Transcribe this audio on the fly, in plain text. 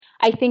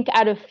I think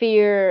out of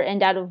fear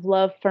and out of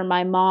love for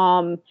my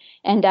mom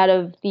and out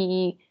of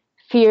the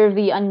fear of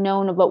the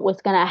unknown of what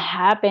was going to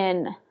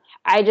happen,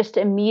 I just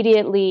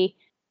immediately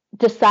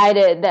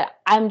decided that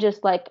I'm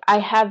just like, I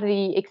have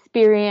the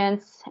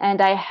experience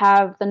and I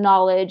have the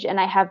knowledge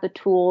and I have the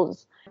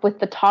tools with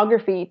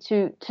photography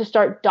to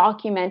start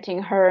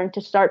documenting her and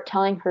to start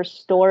telling her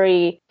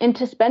story and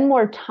to spend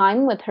more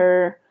time with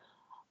her.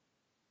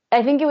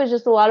 I think it was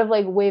just a lot of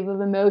like wave of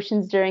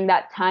emotions during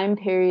that time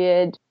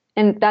period.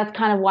 And that's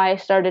kind of why I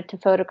started to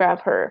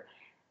photograph her,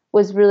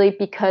 was really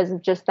because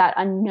of just that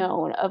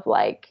unknown of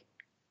like,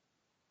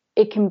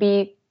 it can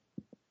be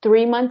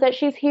 3 months that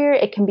she's here.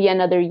 It can be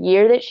another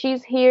year that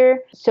she's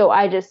here. So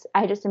I just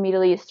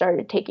immediately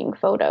started taking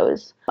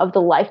photos of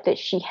the life that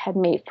she had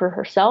made for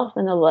herself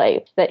and the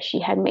life that she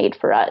had made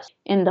for us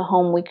in the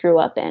home we grew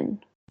up in.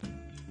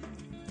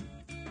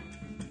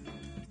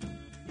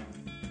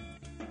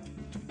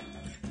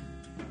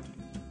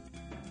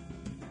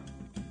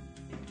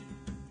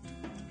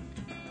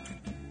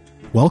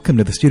 Welcome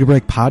to the Studio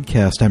Break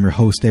Podcast. I'm your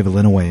host, David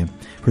Linaway.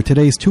 For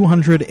today's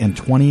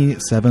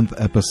 227th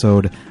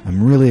episode,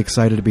 I'm really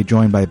excited to be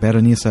joined by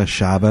Berenice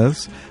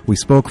Chavez. We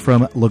spoke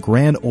from La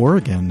Grande,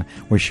 Oregon,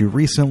 where she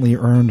recently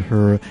earned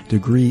her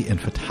degree in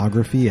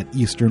photography at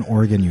Eastern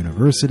Oregon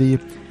University.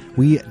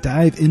 We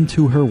dive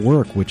into her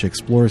work, which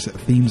explores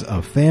themes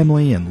of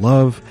family and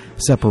love,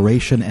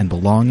 separation and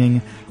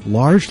belonging,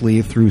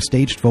 largely through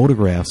staged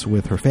photographs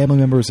with her family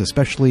members,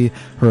 especially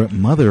her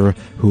mother,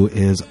 who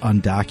is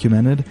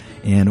undocumented.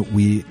 And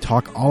we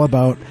talk all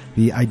about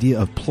the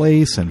idea of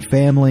place and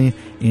family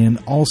and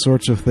all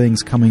sorts of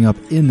things coming up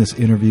in this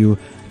interview.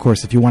 Of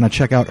course, if you want to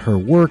check out her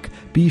work,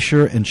 be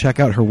sure and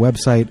check out her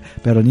website,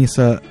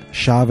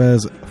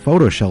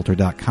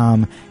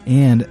 BereniceChavezPhotoshelter.com,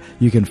 and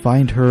you can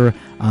find her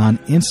on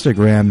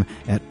Instagram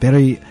at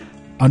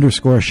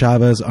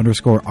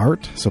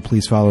Beri_Chavez_art, so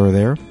please follow her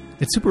there.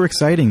 It's super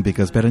exciting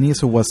because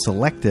Berenice was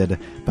selected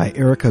by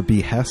Erica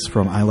B. Hess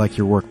from I Like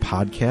Your Work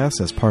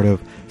podcast as part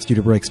of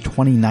Studio Break's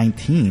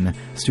 2019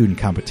 student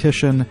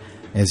competition.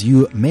 As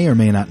you may or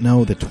may not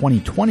know, the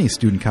 2020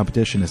 student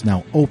competition is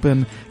now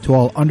open to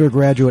all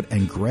undergraduate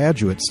and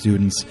graduate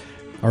students.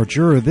 Our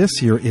juror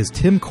this year is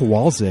Tim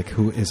Kowalczyk,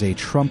 who is a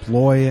Trompe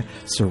l'oeil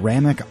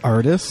ceramic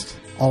artist.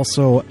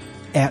 Also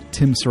at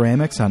Tim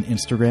Ceramics on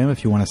Instagram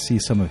if you want to see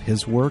some of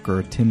his work,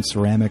 or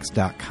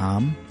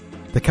timceramics.com.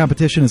 The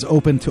competition is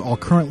open to all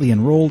currently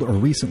enrolled or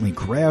recently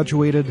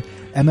graduated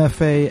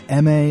MFA,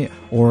 MA,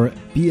 or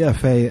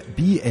BFA,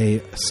 BA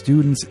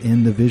students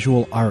in the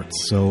visual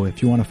arts. So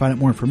if you want to find out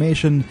more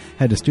information,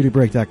 head to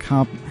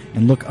studiobreak.com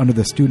and look under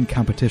the student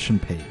competition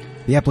page.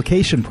 The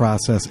application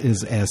process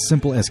is as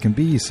simple as can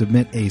be. You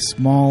submit a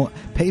small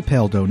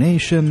PayPal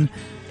donation,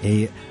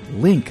 a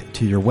link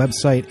to your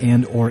website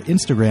and or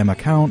Instagram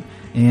account,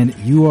 and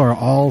you are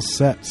all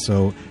set.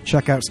 So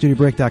check out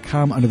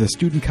studiobreak.com under the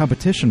student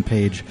competition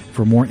page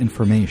for more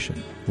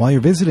information. While you're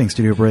visiting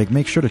Studio Break,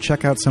 make sure to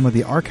check out some of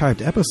the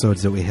archived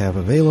episodes that we have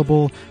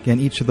available. Again,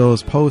 each of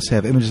those posts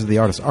have images of the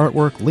artist's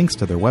artwork, links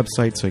to their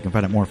website so you can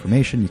find out more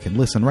information. You can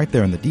listen right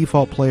there in the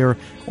default player,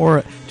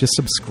 or just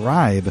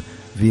subscribe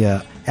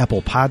via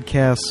Apple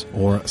Podcasts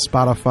or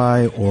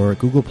Spotify or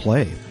Google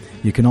Play.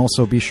 You can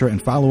also be sure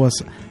and follow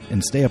us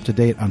and stay up to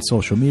date on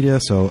social media.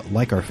 So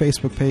like our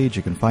Facebook page,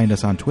 you can find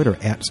us on Twitter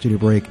at Studio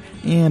Break,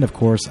 and of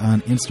course on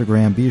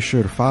Instagram, be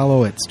sure to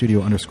follow at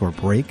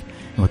Studio_Break.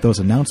 And with those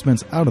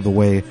announcements out of the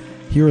way,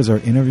 here is our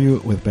interview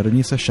with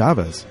Berenice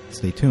Chavez.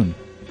 Stay tuned.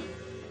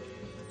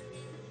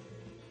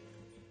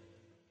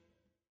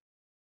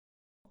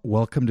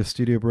 Welcome to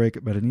Studio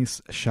Break,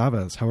 Berenice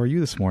Chavez. How are you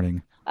this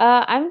morning?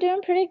 I'm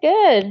doing pretty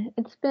good.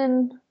 It's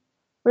been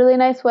really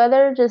nice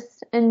weather,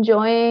 just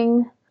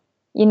enjoying,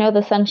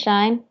 the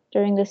sunshine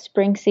during the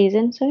spring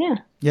season. So yeah.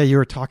 Yeah, you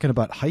were talking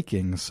about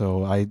hiking.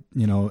 So I,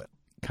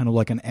 kind of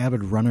like an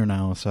avid runner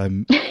now. So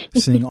I'm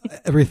seeing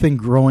everything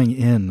growing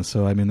in.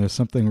 So, I mean, there's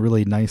something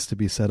really nice to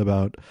be said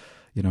about,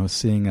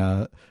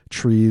 seeing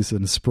trees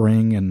and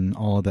spring and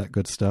all of that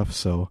good stuff.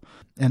 So,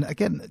 and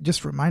again,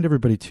 just remind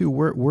everybody too,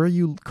 where are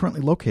you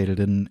currently located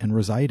and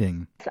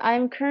residing?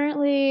 I'm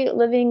currently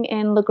living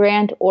in La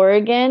Grande,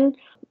 Oregon,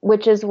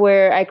 which is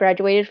where I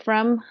graduated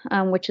from,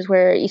 which is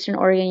where Eastern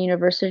Oregon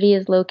University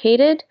is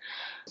located.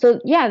 So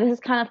yeah, this is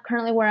kind of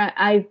currently where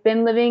I've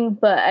been living,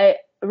 but I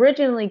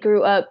originally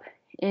grew up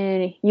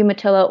in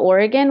Umatilla,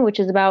 Oregon, which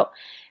is about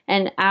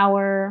an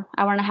hour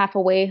and a half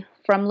away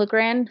from La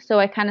Grande. So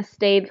I kind of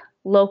stayed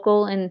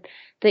local in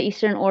the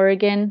Eastern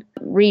Oregon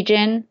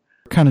region.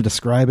 Kind of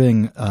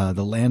describing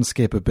the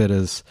landscape a bit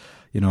as,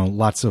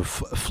 lots of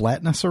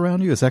flatness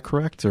around you. Is that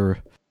correct? Or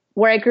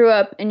where I grew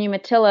up in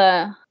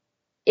Umatilla,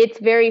 it's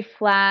very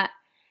flat,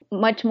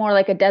 much more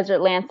like a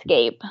desert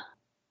landscape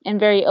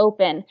and very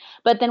open.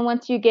 But then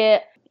once you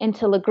get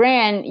into La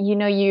Grande,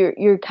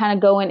 you're kind of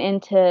going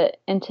into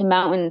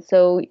mountains.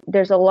 So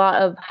there's a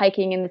lot of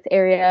hiking in this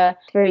area.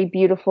 It's very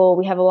beautiful.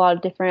 We have a lot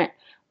of different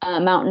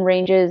mountain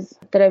ranges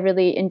that I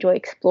really enjoy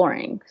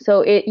exploring.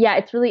 So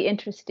it's really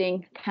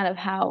interesting kind of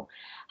how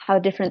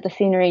different the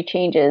scenery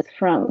changes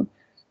from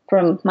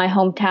from my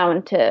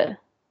hometown to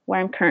where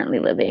I'm currently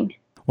living.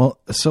 Well,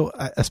 so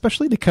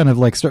especially to kind of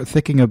like start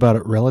thinking about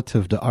it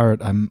relative to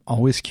art, I'm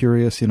always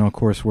curious, of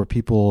course, where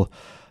people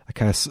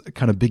kind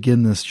of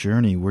begin this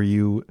journey. Were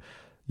you,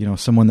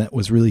 someone that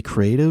was really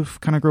creative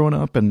kind of growing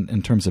up and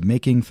in terms of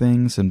making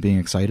things and being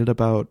excited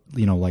about,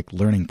 like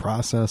learning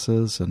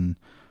processes and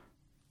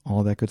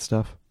all that good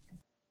stuff?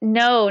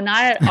 No,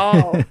 not at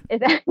all.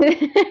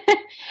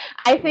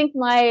 I think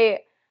my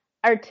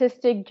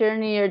artistic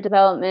journey or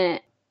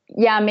development,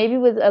 maybe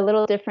was a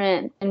little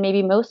different than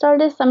maybe most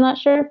artists. I'm not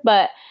sure,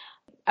 but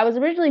I was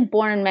originally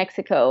born in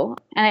Mexico,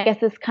 and I guess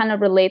this kind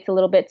of relates a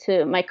little bit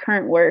to my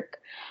current work.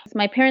 So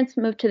my parents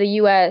moved to the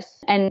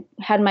U.S. and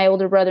had my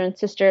older brother and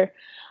sister.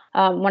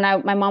 When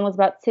my mom was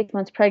about 6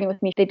 months pregnant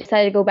with me, they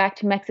decided to go back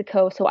to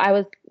Mexico. So I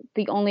was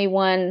the only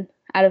one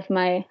out of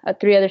my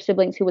 3 other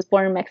siblings who was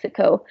born in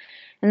Mexico.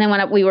 And then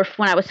when I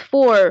was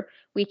 4,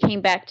 we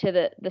came back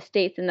to the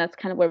States, and that's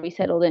kind of where we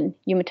settled in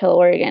Umatilla,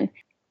 Oregon.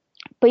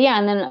 But yeah,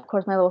 and then of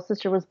course my little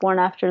sister was born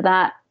after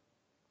that.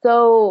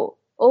 So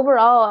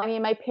overall, I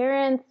mean, my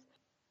parents,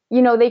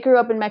 they grew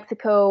up in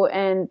Mexico,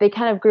 and they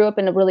kind of grew up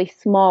in a really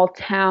small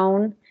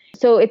town.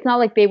 So it's not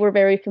like they were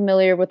very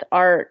familiar with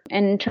art.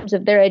 And in terms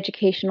of their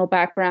educational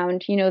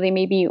background, they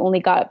maybe only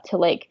got up to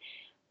like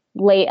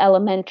late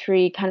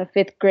elementary, kind of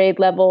 5th grade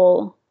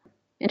level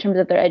in terms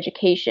of their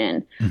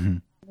education, mm-hmm.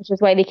 which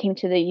is why they came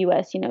to the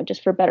U.S.,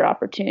 just for better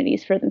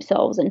opportunities for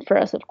themselves and for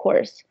us, of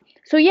course.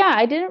 So yeah,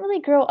 I didn't really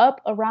grow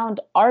up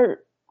around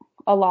art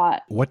a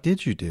lot. What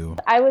did you do?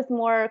 I was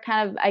more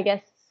kind of, I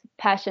guess,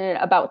 passionate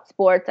about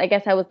sports. I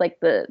guess I was like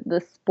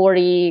the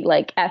sporty,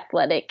 like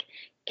athletic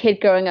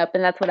kid growing up,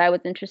 and that's what I was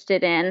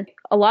interested in.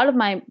 A lot of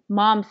my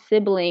mom's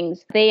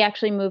siblings, they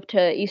actually moved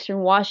to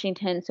Eastern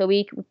Washington, so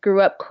we grew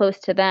up close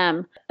to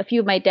them. A few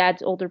of my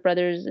dad's older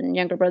brothers and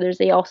younger brothers,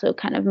 they also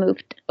kind of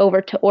moved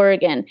over to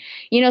Oregon.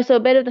 So a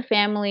bit of the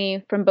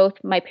family from both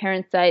my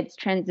parents' sides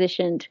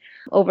transitioned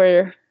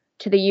over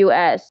to the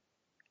U.S.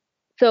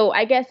 So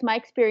I guess my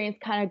experience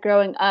kind of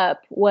growing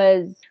up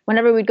was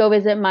whenever we'd go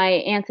visit my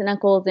aunts and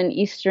uncles in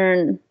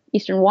Eastern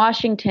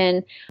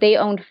Washington, they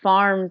owned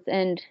farms,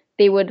 and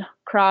they would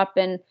crop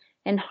and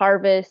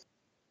harvest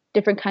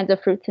different kinds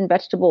of fruits and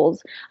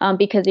vegetables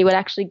because they would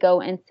actually go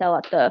and sell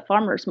at the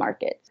farmers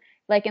markets.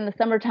 Like in the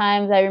summer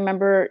times, I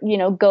remember,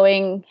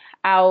 going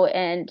out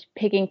and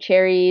picking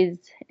cherries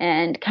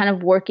and kind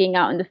of working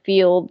out in the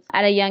fields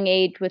at a young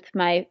age with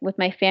my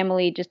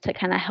family, just to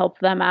kind of help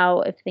them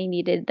out if they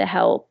needed the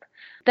help.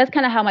 That's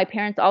kind of how my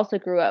parents also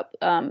grew up,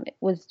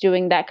 was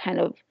doing that kind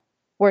of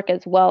work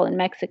as well in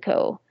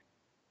Mexico.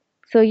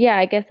 So yeah,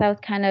 I guess that was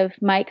kind of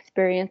my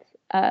experience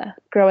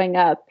growing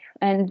up,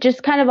 and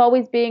just kind of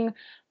always being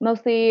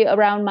mostly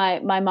around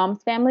my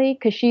mom's family,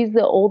 because she's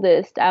the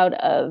oldest out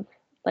of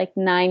like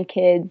 9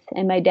 kids,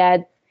 and my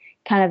dad's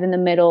kind of in the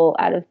middle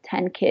out of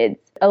 10 kids.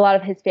 A lot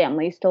of his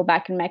family is still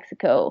back in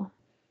Mexico.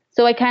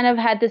 So I kind of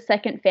had this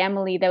second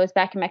family that was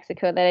back in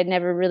Mexico that I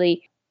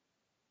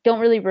don't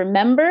really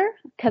remember,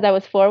 because I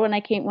was 4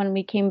 when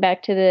we came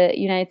back to the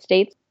United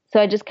States.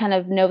 So I just kind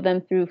of know them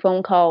through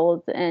phone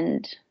calls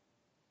and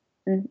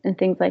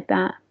things like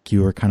that.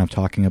 You were kind of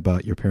talking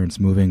about your parents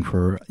moving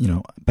for,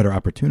 better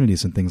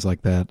opportunities and things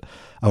like that.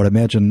 I would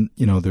imagine,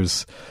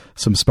 there's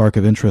some spark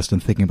of interest in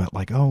thinking about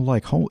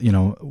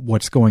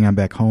what's going on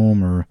back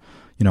home, or,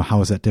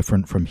 how is that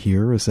different from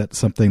here? Is that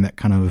something that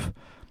kind of,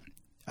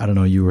 I don't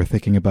know, you were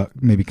thinking about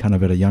maybe kind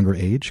of at a younger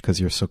age because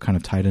you're so kind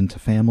of tied into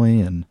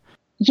family? And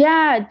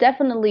yeah,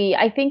 definitely.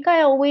 I think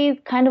I always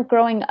kind of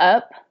growing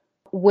up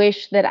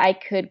wish that I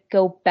could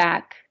go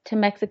back to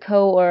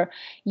Mexico, or,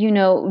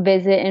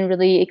 visit and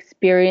really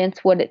experience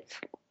what it's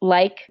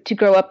like to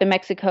grow up in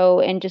Mexico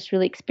and just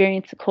really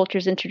experience the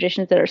cultures and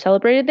traditions that are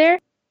celebrated there.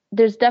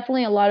 There's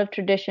definitely a lot of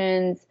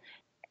traditions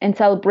and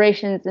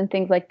celebrations and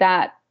things like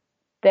that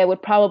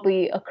would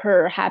probably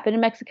occur or happen in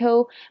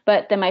Mexico,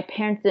 but that my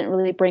parents didn't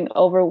really bring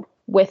over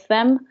with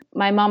them.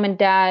 My mom and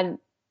dad,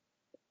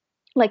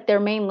 like,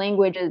 their main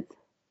language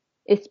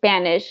is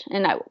Spanish,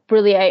 and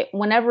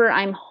whenever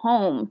I'm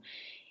home,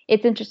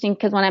 it's interesting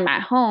because when I'm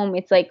at home,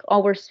 it's like,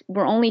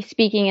 we're only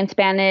speaking in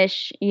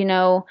Spanish.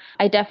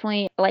 I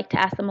definitely like to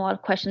ask them a lot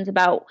of questions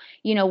about,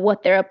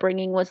 what their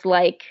upbringing was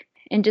like,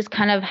 and just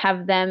kind of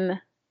have them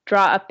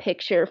draw a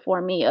picture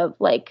for me of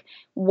like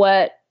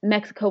what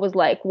Mexico was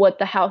like, what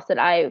the house that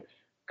I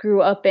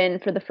grew up in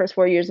for the first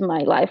 4 years of my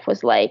life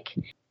was like.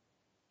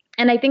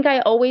 And I think I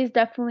always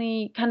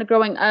definitely kind of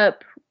growing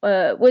up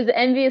was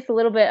envious a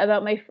little bit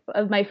about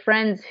my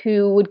friends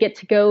who would get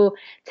to go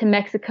to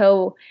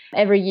Mexico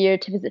every year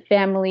to visit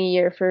family,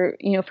 or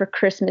for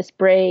Christmas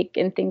break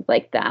and things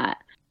like that.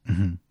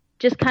 Mm-hmm.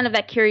 Just kind of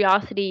that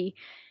curiosity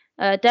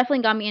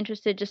definitely got me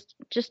interested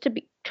just to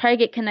try to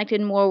get connected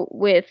more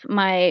with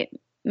my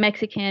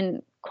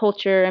Mexican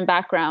culture and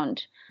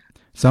background.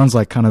 Sounds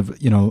like kind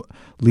of,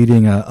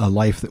 leading a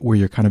life where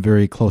you're kind of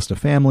very close to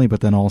family,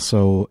 but then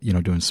also,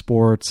 doing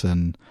sports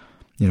and,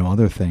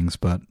 other things.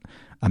 But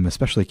I'm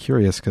especially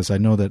curious because I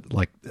know that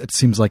like it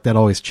seems like that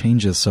always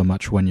changes so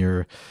much when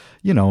you're,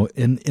 you know,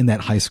 in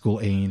that high school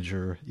age,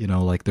 or, you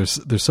know, like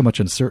there's so much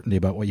uncertainty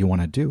about what you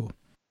want to do.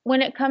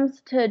 When it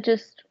comes to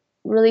just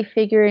really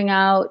figuring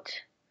out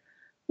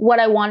what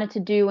I wanted to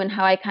do and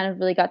how I kind of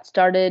really got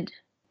started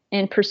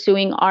in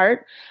pursuing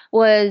art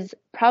was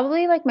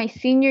probably like my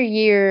senior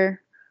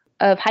year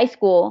of high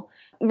school,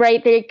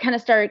 right? They kind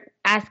of start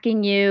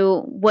asking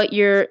you what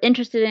you're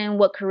interested in,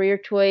 what career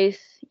choice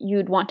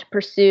you'd want to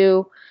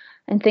pursue,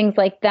 and things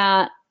like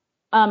that.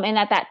 And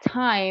at that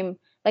time,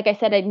 like I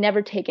said, I'd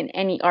never taken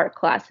any art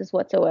classes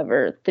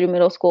whatsoever through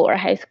middle school or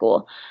high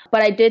school.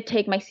 But I did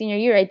take my senior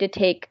year, I did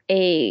take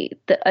a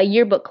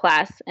yearbook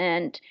class.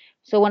 And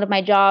so one of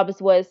my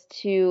jobs was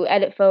to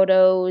edit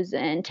photos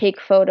and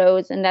take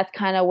photos. And that's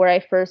kind of where I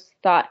first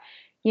thought,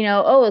 you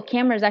know, oh, the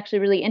camera is actually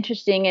really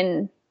interesting.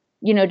 And,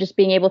 you know, just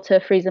being able to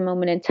freeze a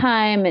moment in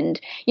time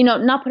and, you know,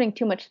 not putting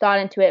too much thought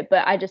into it.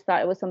 But I just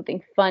thought it was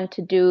something fun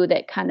to do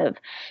that kind of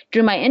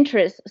drew my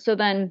interest. So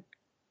then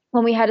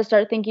when we had to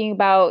start thinking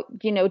about,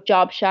 you know,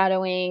 job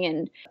shadowing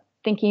and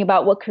thinking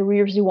about what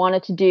careers we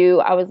wanted to do,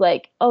 I was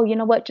like, oh, you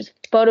know what, just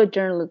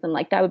photojournalism,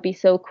 like that would be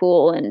so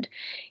cool. And,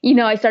 you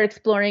know, I started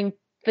exploring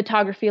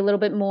photography a little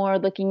bit more,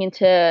 looking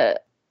into,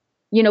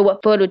 you know,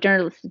 what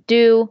photojournalists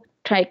do,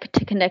 try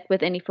to connect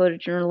with any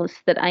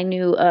photojournalists that I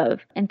knew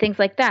of and things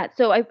like that.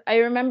 So I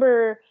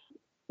remember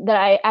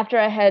that after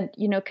I had,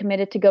 you know,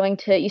 committed to going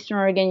to Eastern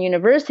Oregon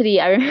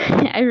University,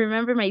 I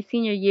remember my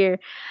senior year,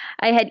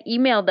 I had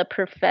emailed the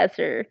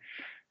professor,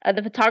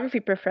 the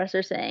photography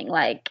professor, saying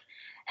like,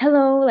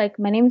 hello, like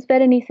my name's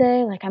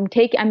Berenice, like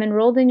I'm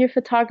enrolled in your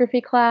photography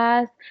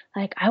class,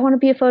 like I want to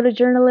be a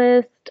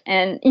photojournalist.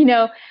 And, you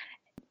know,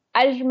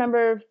 I just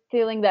remember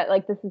feeling that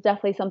like this is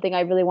definitely something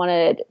I really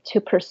wanted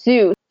to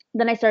pursue.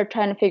 Then I started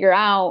trying to figure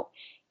out,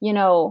 you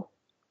know,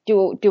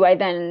 do I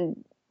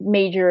then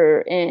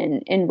major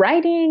in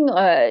writing?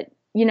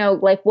 You know,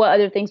 like what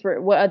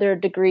other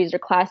degrees or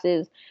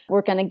classes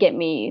were going to get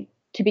me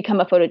to become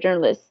a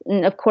photojournalist?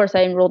 And of course,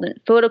 I enrolled in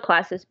photo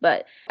classes,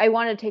 but I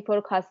wanted to take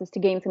photo classes to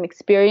gain some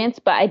experience.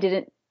 But I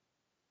didn't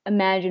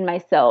imagine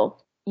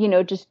myself, you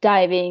know, just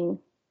diving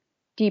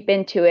deep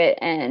into it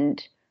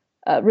and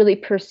really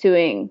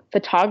pursuing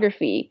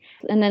photography.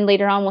 And then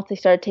later on, once I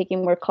started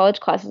taking more college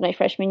classes my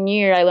freshman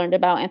year, I learned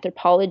about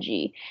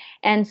anthropology.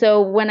 And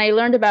so when I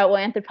learned about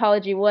what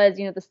anthropology was,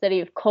 you know, the study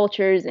of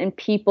cultures and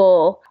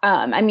people,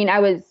 I mean, I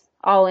was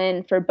all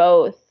in for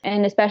both.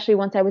 And especially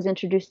once I was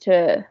introduced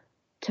to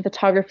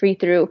photography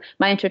through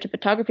my intro to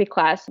photography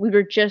class, we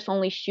were just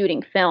only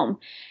shooting film.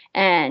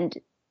 And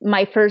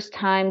my first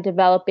time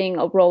developing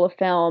a roll of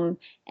film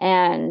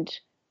and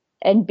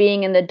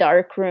being in the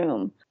dark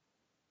room,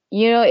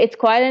 you know, it's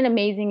quite an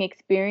amazing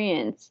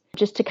experience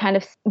just to kind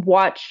of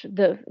watch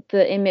the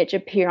image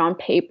appear on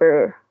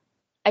paper.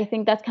 I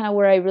think that's kind of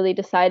where I really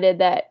decided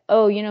that,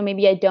 oh, you know,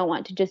 maybe I don't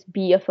want to just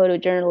be a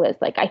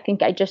photojournalist. Like, I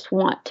think I just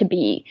want to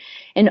be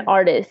an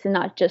artist and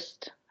not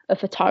just a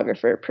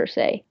photographer per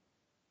se.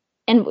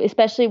 And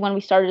especially when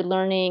we started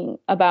learning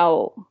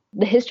about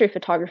the history of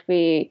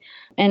photography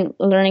and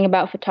learning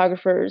about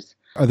photographers.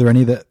 Are there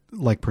any that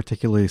like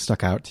particularly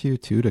stuck out to you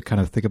too, to kind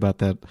of think about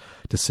that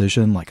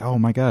decision? Like, oh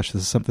my gosh,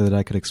 this is something that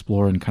I could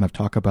explore and kind of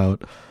talk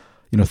about,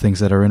 you know, things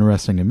that are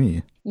interesting to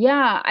me.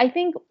 Yeah, I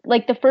think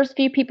like the first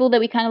few people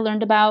that we kind of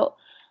learned about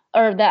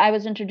or that I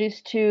was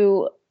introduced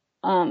to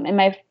in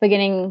my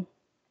beginning,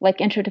 like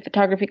intro to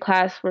photography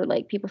class were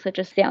like people such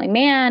as Stanley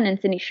Mann and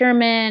Cindy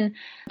Sherman,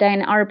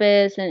 Diana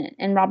Arbus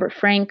and Robert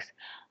Franks.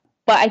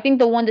 But I think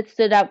the one that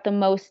stood out the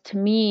most to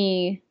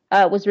me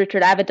was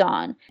Richard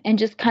Avedon, and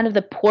just kind of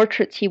the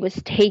portraits he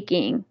was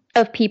taking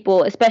of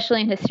people,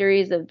 especially in his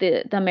series of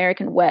the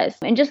American West,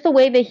 and just the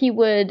way that he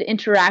would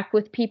interact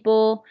with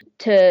people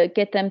to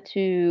get them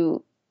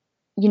to,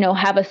 you know,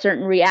 have a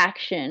certain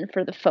reaction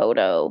for the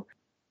photo.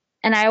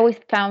 And I always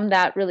found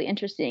that really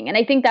interesting. And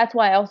I think that's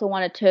why I also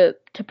wanted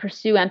to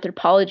pursue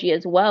anthropology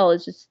as well.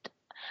 Is just,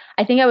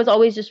 I think I was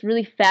always just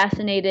really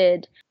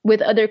fascinated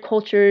with other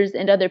cultures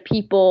and other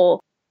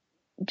people,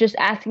 just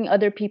asking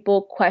other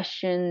people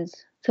questions.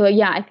 So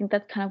yeah, I think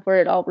that's kind of where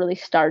it all really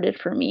started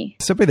for me.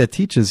 Somebody that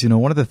teaches, you know,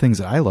 one of the things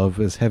that I love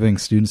is having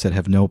students that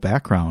have no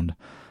background,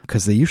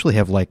 because they usually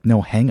have like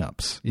no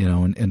hangups, you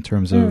know, in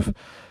terms of,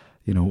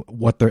 you know,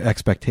 what their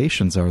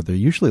expectations are. They're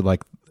usually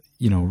like,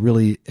 you know,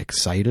 really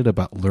excited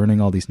about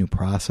learning all these new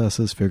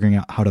processes, figuring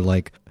out how to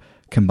like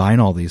combine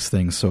all these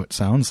things. So it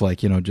sounds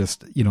like, you know,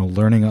 just, you know,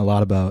 learning a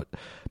lot about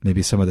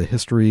maybe some of the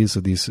histories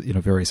of these, you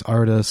know, various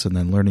artists, and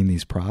then learning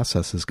these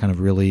processes kind of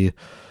really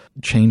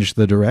changed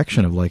the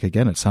direction of, like,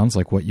 again, it sounds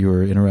like what you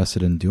were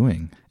interested in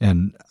doing.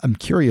 And I'm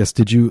curious,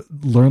 did you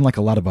learn like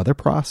a lot of other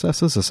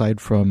processes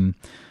aside from,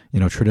 you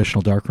know,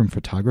 traditional darkroom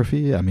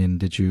photography? I mean,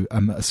 did you,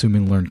 I'm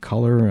assuming, learn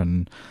color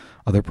and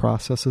other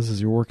processes as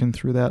you're working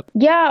through that?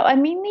 Yeah, I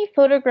mainly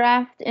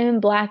photographed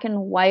in black and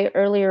white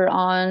earlier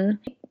on.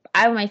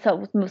 I myself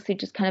was mostly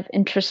just kind of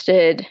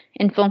interested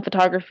in film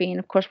photography and,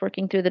 of course,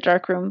 working through the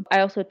darkroom.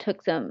 I also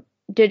took some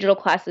digital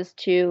classes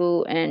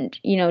too, and,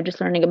 you know, just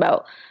learning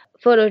about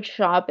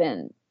Photoshop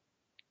and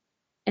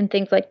and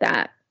things like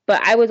that.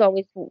 But I was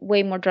always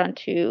way more drawn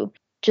to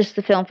just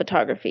the film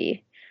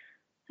photography,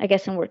 I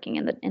guess, and working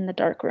in the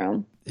dark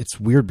room. It's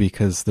weird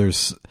because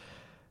there's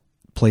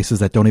places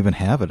that don't even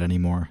have it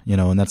anymore,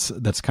 and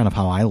that's kind of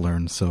how I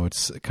learned. So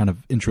it's kind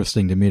of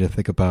interesting to me to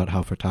think about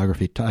how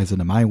photography ties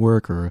into my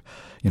work, or,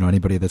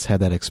 anybody that's had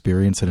that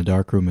experience in a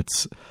darkroom.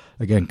 It's,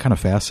 again, kind of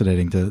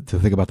fascinating to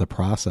think about the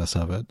process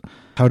of it.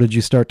 How did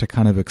you start to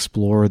kind of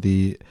explore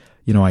the,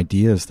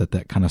 ideas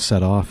that kind of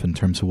set off in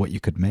terms of what you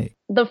could make?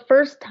 The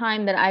first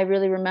time that I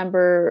really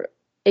remember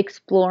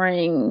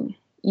exploring,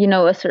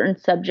 a certain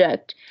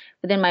subject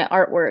within my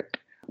artwork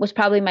was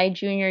probably my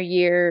junior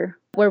year,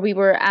 where we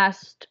were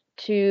asked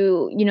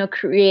to,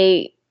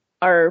 create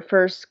our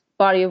first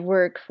body of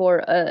work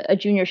for a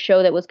junior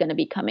show that was going to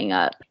be coming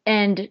up.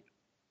 And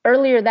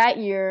earlier that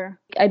year,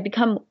 I'd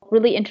become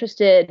really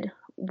interested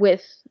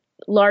with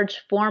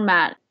large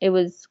format. It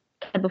was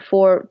kind of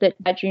before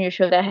that junior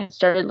show that I had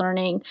started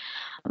learning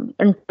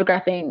and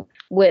photographing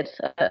with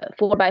a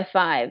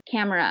 4x5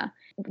 camera.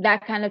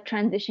 That kind of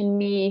transitioned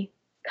me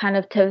kind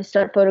of to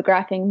start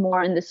photographing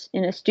more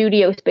in a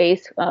studio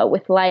space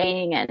with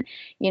lighting and,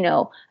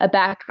 a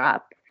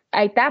backdrop.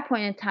 At that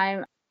point in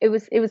time, it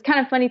was kind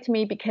of funny to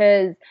me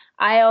because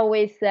I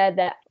always said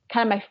that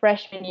kind of my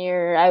freshman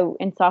year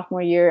and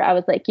sophomore year, I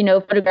was like,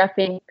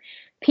 photographing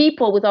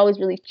people was always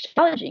really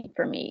challenging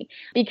for me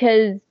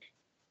because,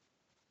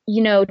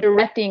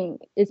 directing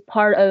is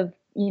part of,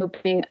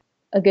 being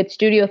a good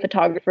studio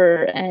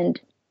photographer and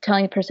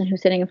telling the person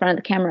who's sitting in front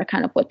of the camera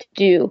kind of what to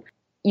do.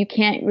 You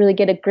can't really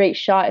get a great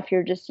shot if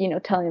you're just,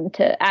 telling them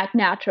to act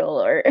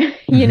natural or,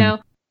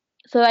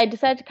 So I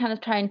decided to kind of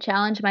try and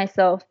challenge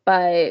myself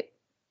by,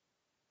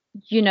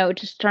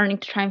 just starting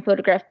to try and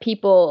photograph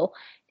people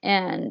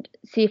and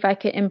see if I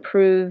could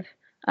improve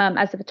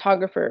as a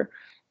photographer.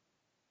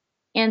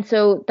 And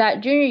so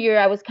that junior year,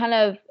 I was kind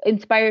of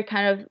inspired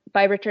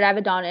by Richard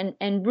Avedon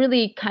and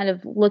really kind of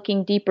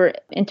looking deeper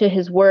into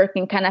his work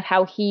and kind of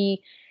how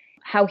he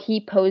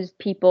posed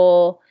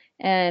people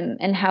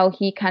and how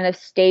he kind of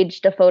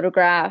staged a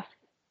photograph.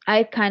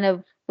 I kind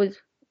of was,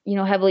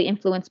 heavily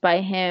influenced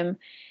by him.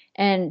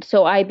 And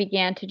so I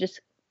began to just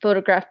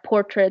photograph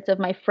portraits of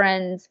my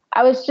friends.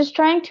 I was just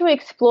trying to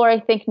explore, I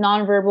think,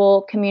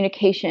 nonverbal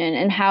communication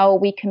and how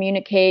we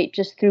communicate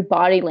just through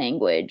body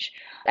language.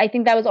 I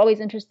think that was always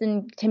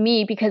interesting to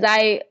me because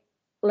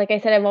like I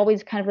said, I've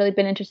always kind of really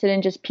been interested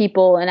in just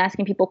people and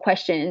asking people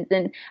questions.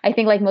 And I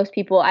think like most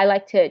people, I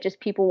like to just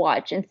people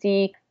watch and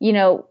see,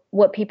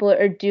 what people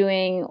are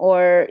doing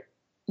or,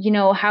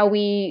 how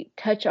we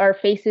touch our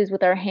faces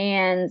with our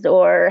hands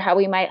or how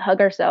we might hug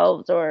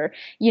ourselves or,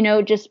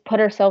 just put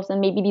ourselves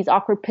in maybe these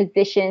awkward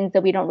positions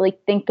that we don't really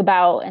think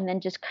about and then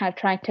just kind of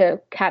trying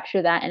to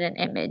capture that in an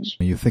image.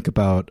 You think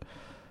about,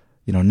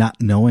 not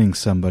knowing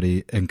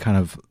somebody and kind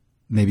of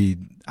maybe,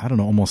 I don't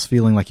know, almost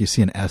feeling like you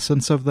see an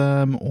essence of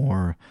them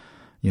or,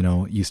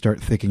 you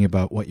start thinking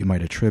about what you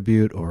might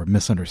attribute or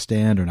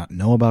misunderstand or not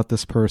know about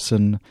this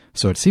person.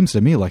 So it seems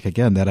to me like,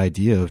 again, that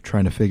idea of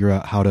trying to figure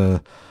out how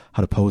to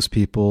pose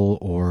people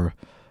or,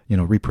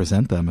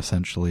 represent them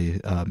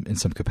essentially in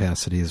some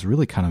capacity is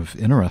really kind of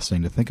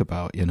interesting to think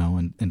about,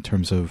 in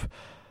terms of,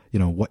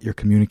 what you're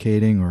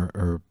communicating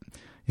or,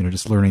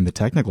 just learning the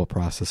technical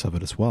process of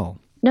it as well.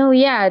 No,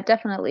 yeah,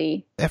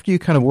 definitely. After you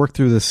kind of worked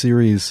through this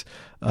series,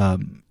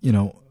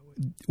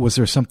 was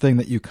there something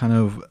that you kind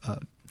of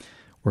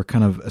were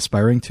kind of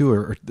aspiring to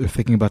or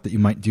thinking about that you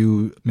might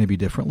do maybe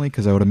differently?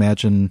 Because I would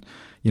imagine,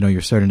 you're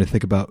starting to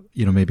think about,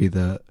 maybe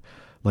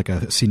like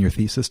a senior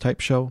thesis type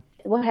show.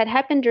 What had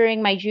happened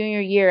during my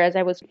junior year as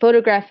I was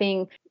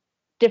photographing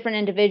different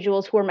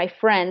individuals who were my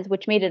friends,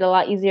 which made it a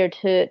lot easier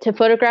to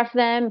photograph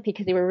them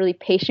because they were really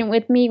patient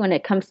with me when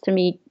it comes to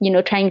me,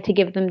 trying to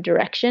give them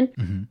direction.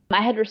 Mm-hmm.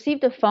 I had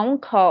received a phone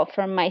call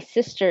from my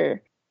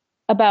sister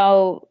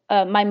about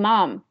my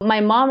mom.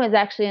 My mom is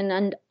actually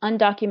an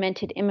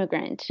undocumented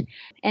immigrant,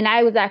 and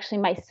I was actually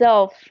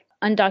myself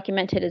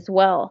undocumented as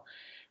well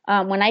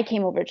when I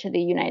came over to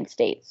the United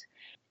States.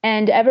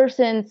 And ever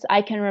since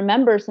I can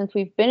remember, since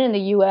we've been in the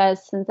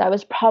U.S., since I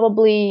was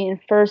probably in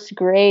first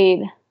grade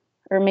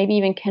or maybe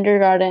even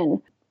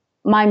kindergarten,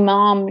 my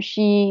mom,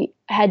 she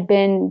had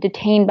been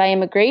detained by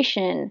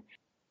immigration.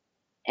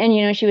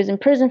 And, she was in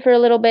prison for a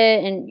little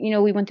bit. And,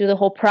 we went through the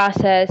whole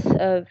process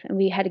and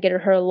we had to get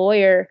her a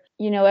lawyer.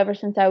 Ever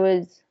since I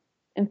was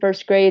in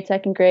first grade,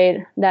 second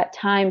grade, that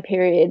time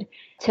period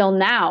till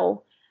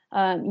now,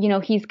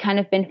 he's kind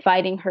of been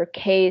fighting her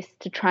case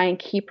to try and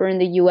keep her in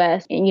the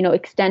U.S. and,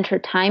 extend her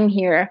time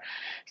here.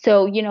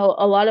 So,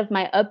 a lot of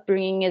my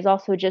upbringing is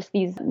also just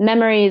these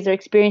memories or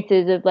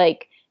experiences of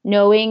like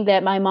knowing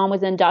that my mom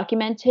was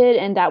undocumented.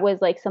 And that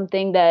was like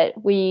something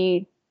that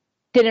we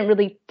didn't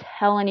really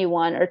tell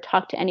anyone or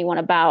talk to anyone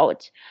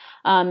about.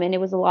 And it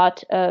was a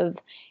lot of,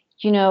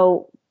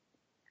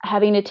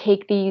 having to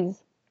take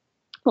these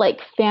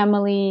like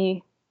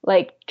family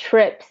like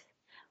trips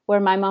where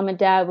my mom and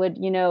dad would,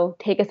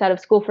 take us out of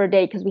school for a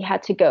day because we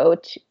had to go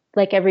to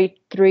like every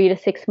 3 to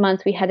 6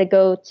 months, we had to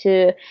go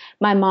to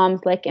my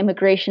mom's like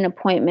immigration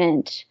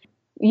appointment.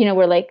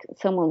 where like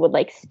someone would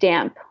like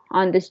stamp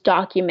on this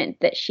document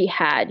that she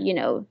had,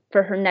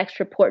 for her next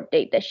report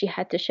date, that she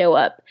had to show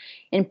up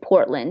in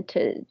Portland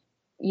to,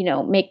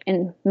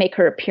 make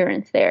her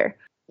appearance there.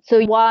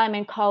 So while I'm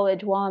in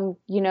college, while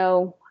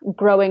I'm,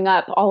 growing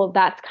up, all of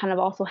that's kind of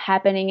also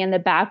happening in the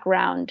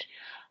background.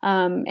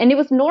 And it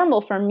was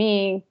normal for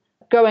me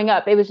growing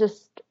up. It was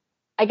just,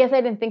 I guess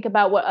I didn't think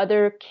about what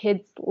other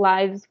kids'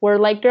 lives were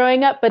like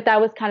growing up, but that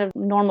was kind of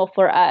normal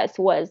for us,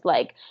 was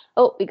like,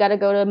 oh, we got to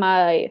go to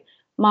my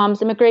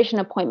mom's immigration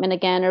appointment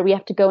again, or we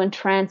have to go and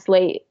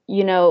translate,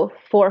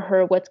 for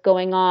her what's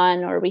going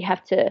on, or we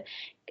have to,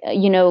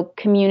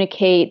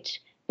 communicate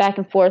back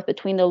and forth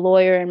between the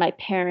lawyer and my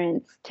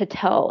parents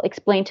to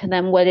explain to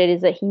them what it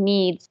is that he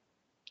needs.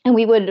 And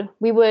we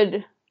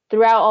would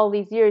throughout all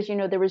these years,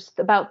 there was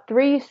about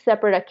 3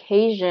 separate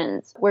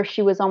occasions where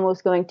she was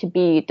almost going to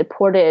be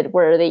deported,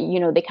 where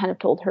they kind of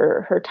told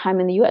her her time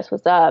in the U.S.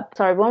 was up.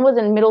 Sorry, one was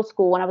in middle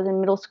school, when I was in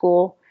middle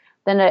school.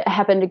 Then it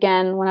happened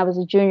again when I was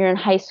a junior in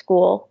high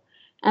school.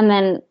 And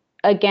then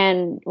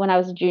again when I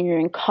was a junior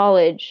in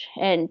college.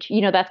 And,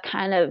 that's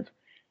kind of,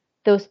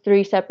 those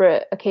 3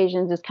 separate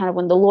occasions is kind of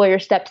when the lawyer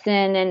steps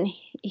in and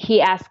he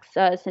asks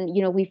us, and,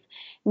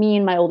 me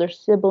and my older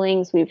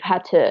siblings, we've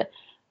had to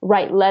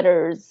write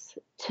letters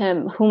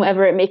to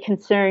whomever it may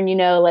concern,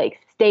 like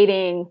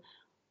stating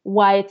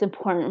why it's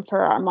important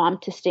for our mom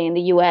to stay in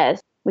the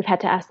U.S. We've had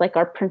to ask like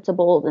our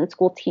principals and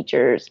school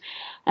teachers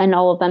and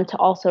all of them to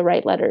also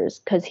write letters,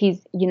 because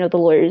he's, the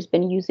lawyer's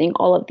been using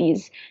all of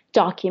these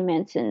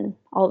documents and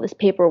all of this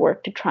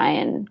paperwork to try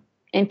and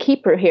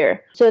keep her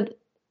here. So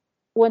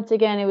once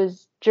again, it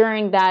was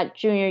during that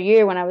junior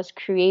year when I was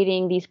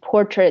creating these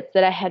portraits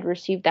that I had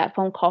received that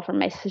phone call from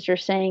my sister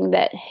saying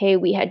that, hey,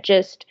 we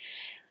just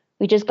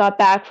got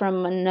back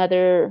from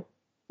another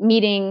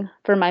meeting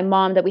for my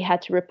mom that we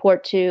had to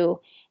report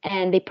to.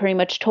 And they pretty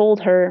much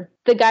told her,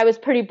 the guy was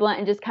pretty blunt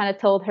and just kind of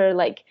told her,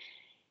 like,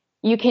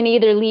 you can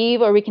either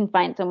leave or we can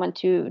find someone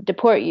to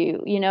deport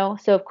you,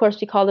 So, of course,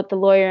 we called up the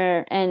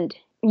lawyer and,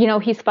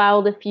 he's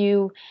filed a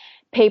few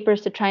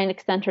papers to try and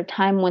extend her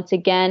time once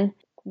again.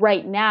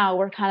 Right now,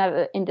 we're kind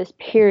of in this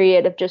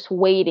period of just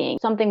waiting.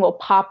 Something will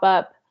pop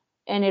up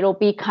and it'll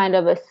be kind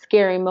of a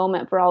scary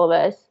moment for all of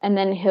us. And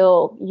then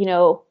he'll,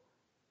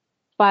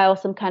 file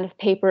some kind of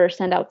paper,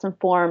 send out some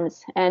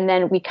forms, and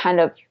then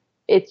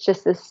it's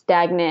just a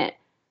stagnant,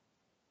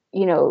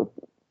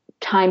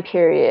 time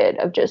period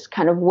of just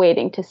kind of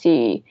waiting to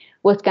see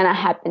what's going to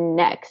happen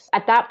next.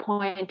 At that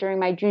point during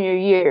my junior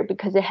year,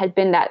 because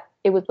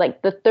it was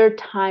like the 3rd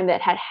time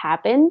that had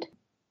happened,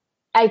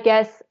 I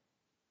guess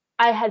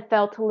I had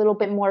felt a little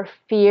bit more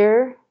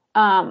fear.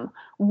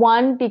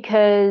 One,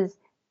 because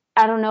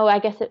I don't know, I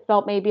guess it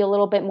felt maybe a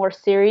little bit more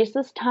serious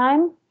this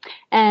time.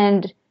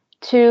 And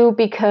 2,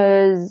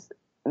 because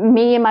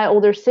me and my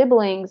older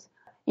siblings,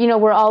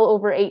 we're all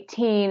over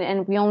 18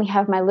 and we only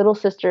have my little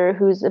sister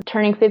who's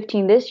turning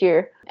 15 this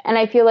year. And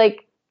I feel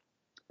like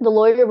the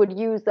lawyer would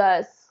use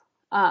us,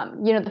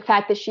 the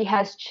fact that she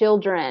has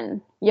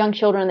young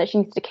children that she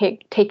needs to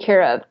take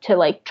care of, to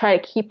like try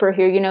to keep her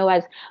here,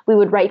 as we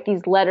would write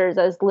these letters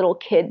as little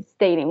kids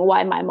stating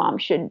why my mom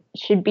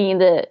should be in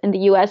the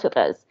U.S. with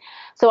us.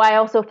 So I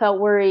also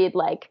felt worried,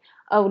 like,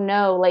 oh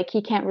no, like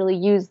he can't really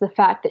use the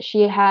fact that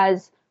she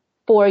has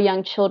 4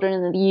 young children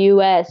in the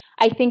U.S.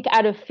 I think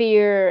out of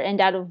fear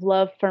and out of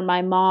love for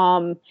my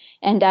mom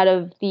and out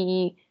of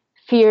the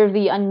fear of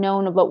the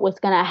unknown of what was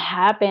going to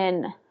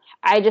happen,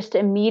 I just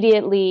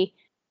immediately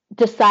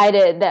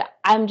decided that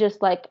I'm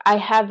just like, I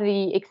have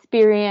the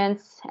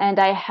experience and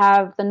I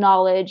have the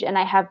knowledge and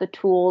I have the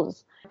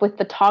tools with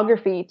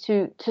photography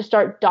to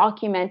start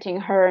documenting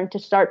her and to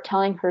start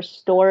telling her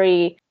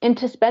story and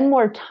to spend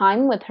more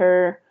time with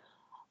her.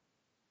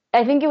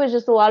 I think it was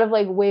just a lot of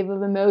like wave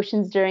of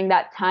emotions during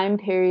that time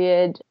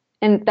period.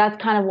 And that's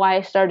kind of why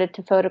I started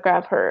to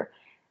photograph her,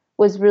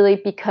 was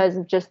really because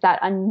of just that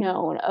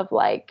unknown of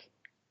like,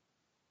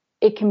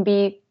 it can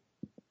be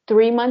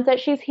 3 months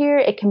that she's here.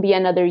 It can be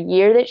another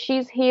year that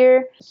she's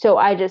here. So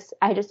I just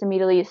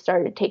immediately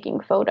started taking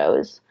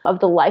photos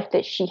of the life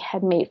that she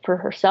had made for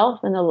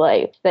herself and the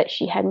life that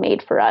she had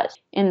made for us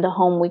in the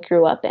home we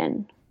grew up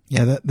in.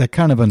 Yeah, that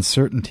kind of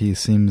uncertainty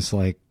seems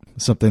like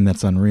something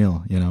that's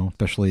unreal,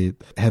 especially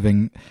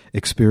having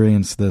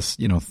experienced this,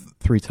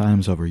 3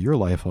 times over your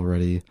life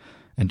already,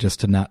 and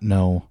just to not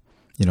know,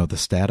 the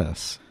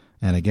status.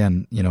 And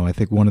again, I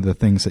think one of the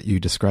things that you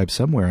described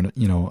somewhere,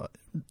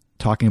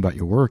 talking about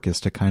your work, is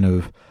to kind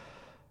of,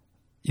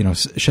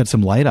 shed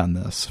some light on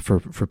this for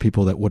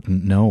people that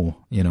wouldn't know,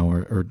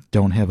 or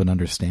don't have an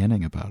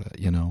understanding about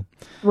it,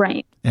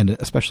 Right. And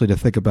especially to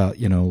think about,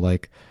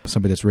 like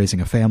somebody that's raising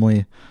a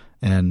family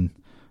and,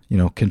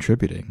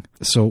 contributing.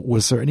 So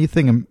was there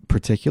anything in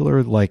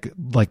particular, like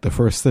the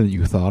first thing that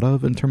you thought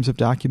of in terms of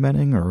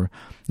documenting, or,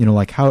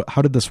 like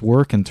how did this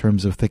work in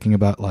terms of thinking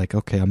about like,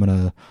 okay, I'm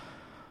going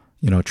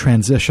to,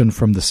 transition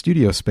from the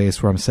studio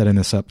space where I'm setting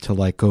this up to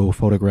like go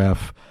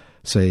photograph,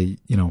 say,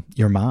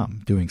 your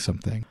mom doing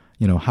something,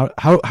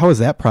 How is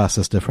that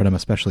process different? I'm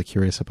especially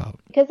curious about.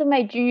 Because of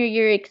my junior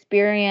year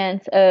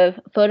experience of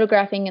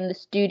photographing in the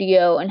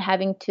studio and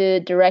having to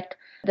direct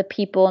the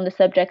people and the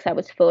subjects I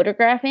was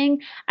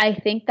photographing, I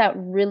think that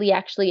really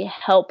actually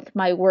helped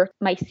my work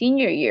my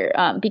senior year,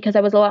 because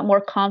I was a lot more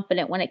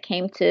confident when it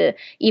came to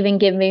even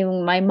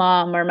giving my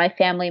mom or my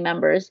family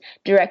members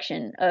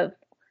direction of,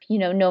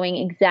 knowing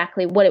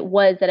exactly what it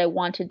was that I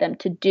wanted them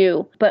to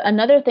do. But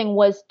another thing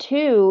was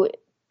too,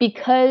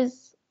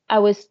 because I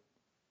was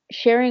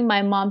sharing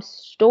my mom's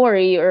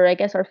story, or I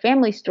guess our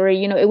family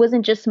story, it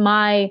wasn't just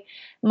my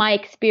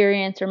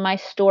experience or my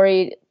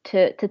story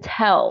to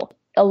tell.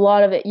 A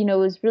lot of it,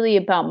 was really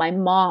about my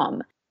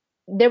mom.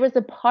 There was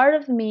a part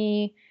of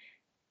me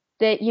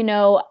that,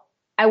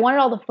 I wanted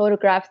all the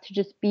photographs to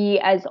just be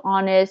as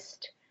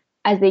honest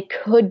as they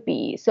could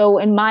be. So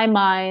in my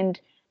mind,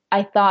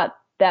 I thought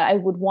that I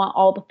would want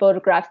all the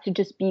photographs to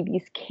just be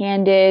these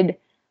candid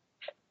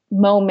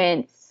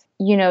moments,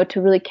 to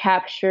really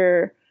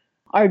capture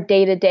our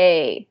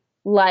day-to-day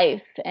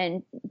life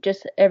and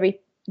just every,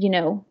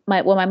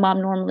 what my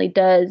mom normally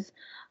does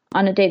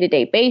on a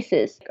day-to-day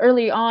basis.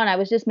 Early on, I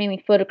was just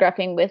mainly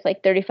photographing with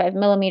like 35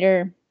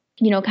 millimeter,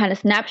 kind of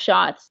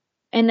snapshots.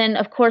 And then,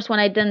 of course, when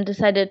I then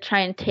decided to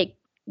try and take,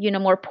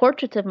 more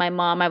portraits of my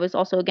mom, I was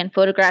also, again,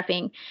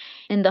 photographing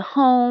in the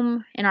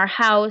home, in our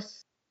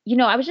house.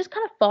 I was just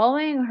kind of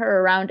following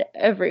her around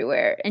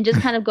everywhere and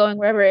just kind of going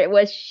wherever it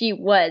was she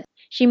was.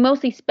 She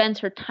mostly spends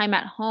her time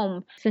at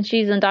home since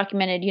she's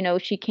undocumented.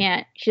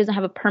 She doesn't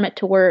have a permit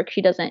to work.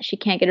 She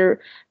can't get her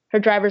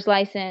driver's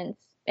license.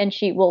 And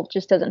she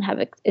just doesn't have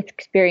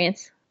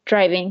experience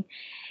driving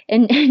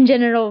in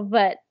general.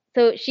 But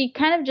so she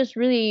kind of just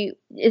really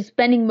is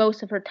spending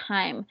most of her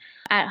time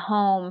at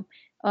home,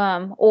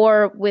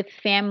 or with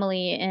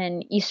family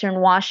in Eastern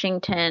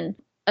Washington,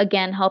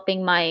 again,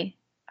 helping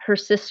her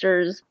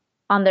sisters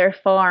on their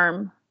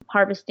farm,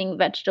 harvesting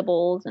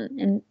vegetables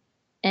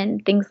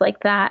and things like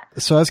that.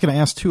 So I was going to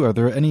ask too, are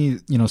there any,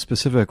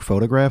 specific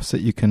photographs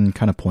that you can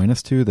kind of point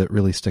us to that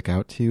really stick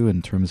out to you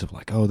in terms of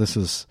like, oh, this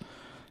is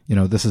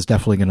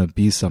definitely going to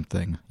be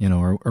something,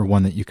 or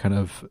one that you kind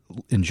of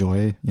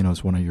enjoy,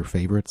 as one of your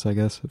favorites, I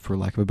guess, for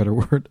lack of a better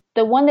word?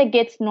 The one that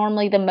gets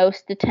normally the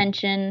most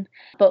attention,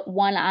 but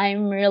one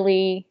I'm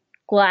really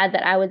glad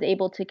that I was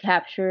able to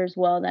capture as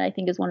well, that I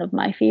think is one of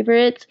my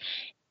favorites,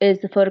 is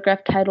the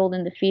photograph titled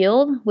 "In the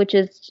Field," which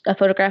is a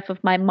photograph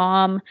of my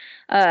mom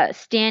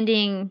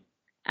standing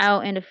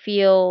out in a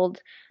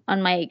field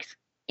on my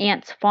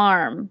aunt's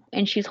farm,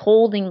 and she's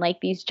holding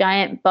like these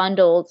giant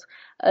bundles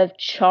of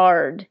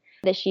chard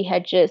that she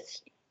had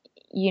just,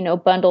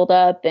 bundled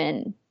up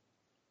and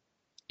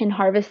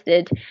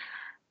harvested.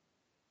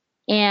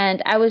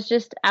 And I was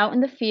just out in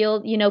the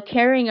field,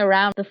 carrying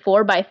around the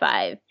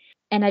 4x5.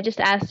 And I just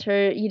asked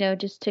her,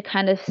 just to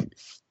kind of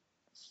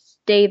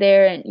stay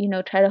there and,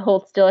 try to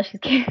hold still as she's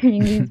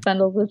carrying these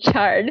bundles of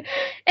chard.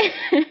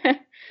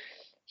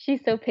 She's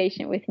so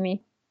patient with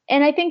me.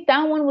 And I think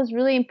that one was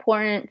really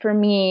important for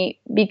me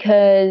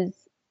because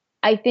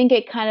I think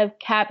it kind of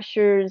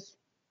captures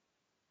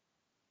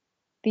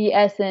the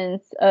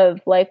essence of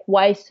like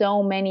why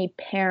so many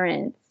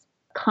parents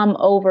come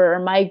over or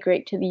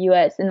migrate to the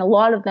US, and a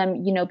lot of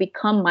them,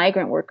 become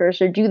migrant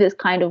workers or do this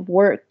kind of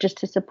work just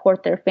to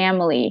support their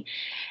family.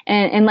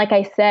 And like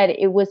I said,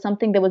 it was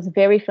something that was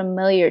very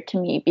familiar to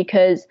me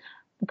because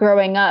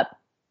growing up,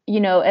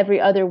 every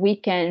other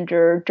weekend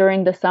or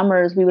during the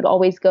summers, we would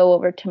always go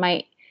over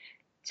to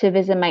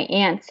visit my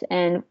aunts,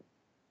 and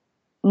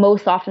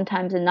most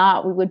oftentimes than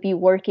not, we would be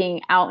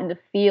working out in the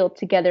field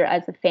together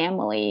as a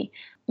family,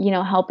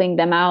 helping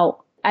them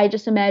out. I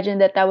just imagine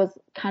that was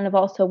kind of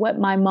also what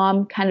my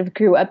mom kind of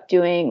grew up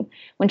doing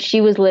when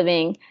she was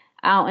living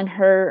out in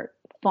her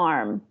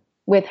farm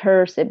with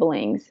her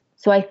siblings.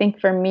 So I think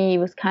for me, it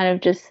was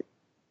kind of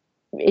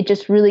it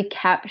just really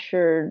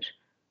captured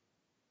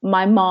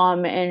my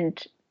mom and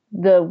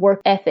the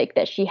work ethic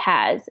that she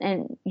has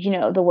and,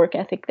 the work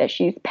ethic that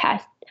she's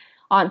passed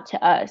on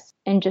to us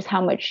and just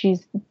how much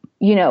she's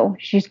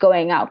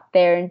going out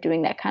there and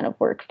doing that kind of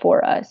work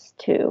for us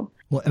too.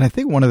 Well, and I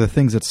think one of the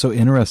things that's so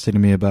interesting to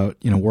me about,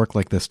 work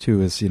like this too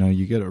is,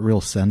 you get a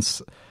real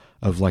sense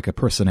of like a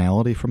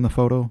personality from the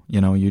photo.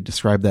 You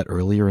described that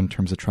earlier in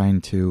terms of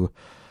trying to,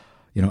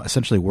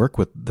 essentially work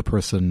with the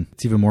person.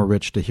 It's even more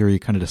rich to hear you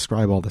kind of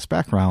describe all this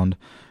background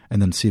and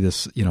then see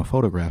this,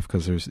 photograph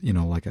because there's,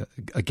 like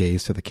a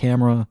gaze to the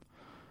camera.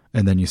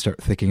 And then you start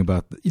thinking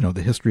about,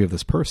 the history of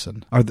this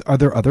person. Are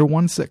there other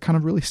ones that kind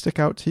of really stick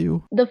out to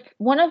you? The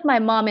one of my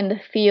mom in the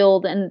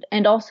field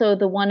and also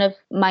the one of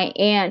my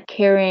aunt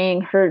carrying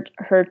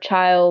her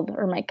child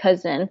or my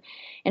cousin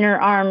in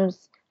her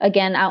arms,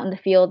 again, out in the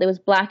field. It was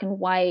black and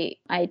white.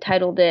 I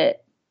titled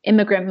it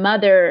Immigrant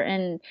Mother.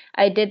 And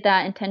I did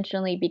that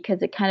intentionally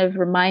because it kind of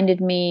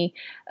reminded me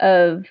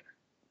of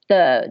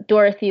the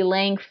Dorothy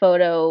Lange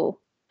photo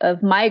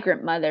of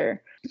Migrant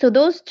Mother. So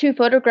those two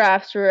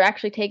photographs were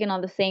actually taken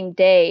on the same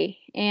day,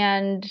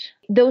 and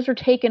those were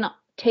taken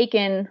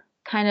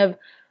kind of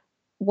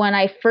when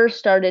I first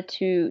started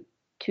to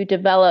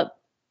develop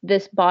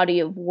this body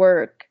of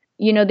work.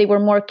 they were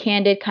more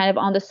candid, kind of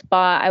on the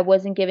spot. I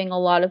wasn't giving a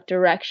lot of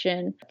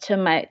direction to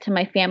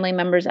my family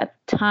members at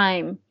the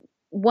time.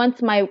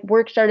 Once my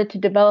work started to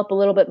develop a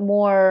little bit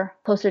more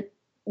closer,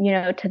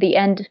 to the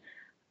end,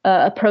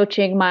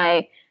 approaching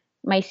my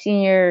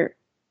senior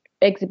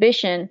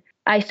exhibition,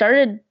 I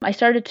started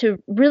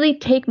to really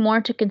take more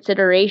into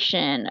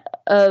consideration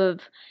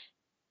of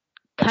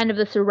kind of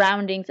the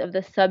surroundings of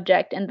the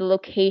subject and the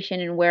location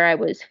and where I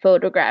was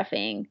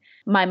photographing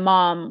my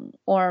mom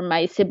or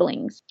my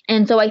siblings.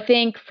 And so I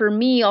think for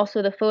me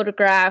also, the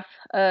photograph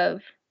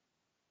of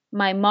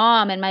my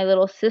mom and my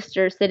little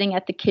sister sitting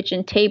at the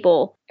kitchen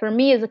table, for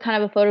me, is a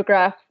kind of a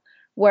photograph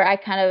where I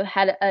kind of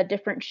had a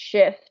different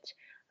shift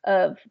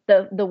of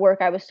the work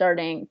I was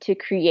starting to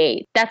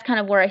create. That's kind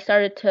of where I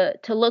started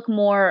to look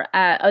more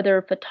at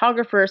other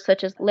photographers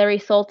such as Larry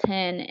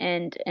Sultan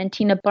and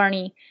Tina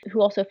Barney,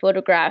 who also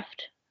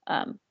photographed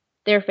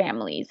their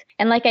families.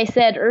 And like I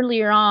said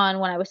earlier on,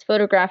 when I was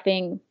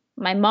photographing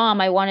my mom,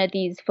 I wanted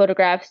these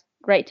photographs,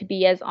 right, to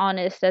be as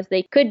honest as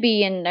they could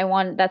be, and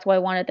that's why I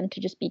wanted them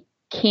to just be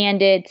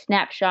candid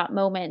snapshot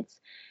moments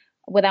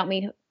without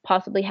me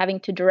possibly having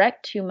to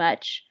direct too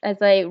much. As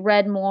I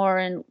read more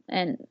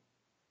and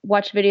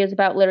watched videos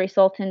about Larry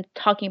Sultan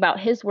talking about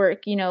his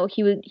work,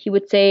 he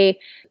would say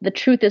the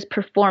truth is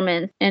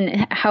performance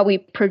and how we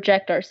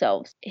project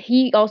ourselves.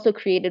 He also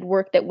created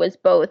work that was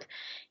both,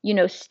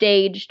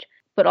 staged,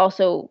 but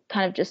also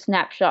kind of just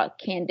snapshot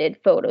candid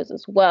photos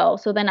as well.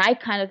 So then I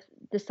kind of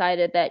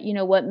decided that,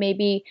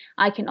 maybe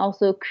I can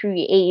also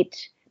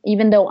create,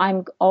 even though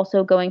I'm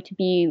also going to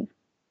be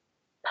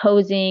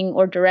posing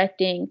or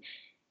directing,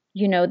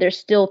 there's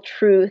still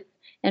truth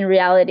and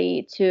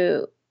reality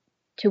to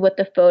what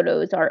the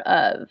photos are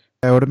of.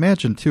 I would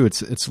imagine too,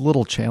 it's a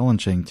little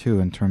challenging too,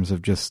 in terms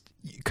of just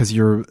because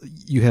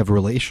you have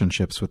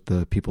relationships with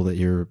the people that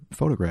you're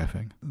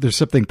photographing. There's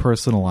something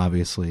personal,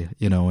 obviously,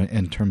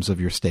 in terms of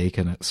your stake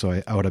in it.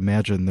 So I would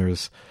imagine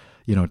there's,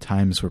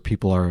 times where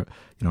people are,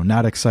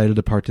 not excited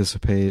to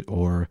participate,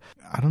 or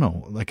I don't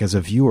know, like as a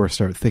viewer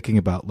start thinking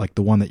about like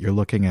the one that you're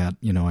looking at,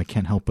 I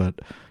can't help but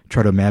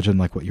try to imagine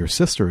like what your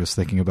sister is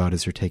thinking about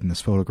as you're taking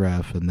this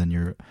photograph, and then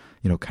you're,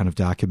 kind of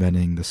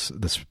documenting this,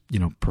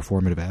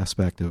 performative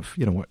aspect of,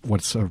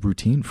 what's a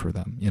routine for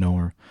them,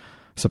 or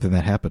something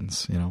that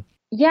happens,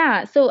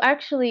 Yeah. So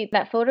actually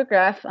that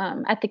photograph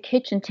at the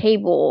kitchen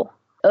table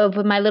of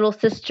my little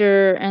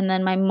sister and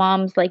then my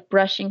mom's like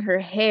brushing her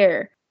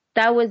hair,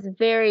 that was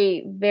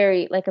very,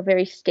 very, like a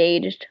very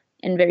staged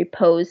and very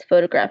posed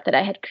photograph that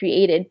I had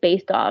created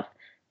based off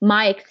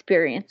my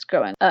experience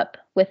growing up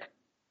with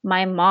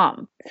my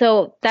mom.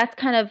 So that's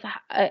kind of,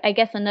 I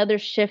guess, another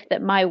shift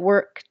that my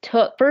work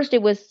took. First,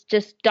 it was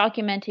just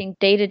documenting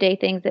day-to-day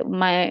things that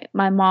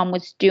my mom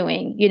was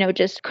doing,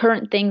 just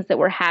current things that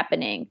were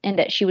happening and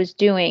that she was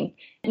doing.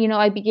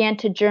 I began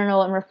to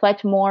journal and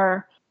reflect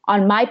more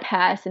on my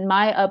past and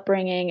my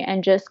upbringing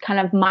and just kind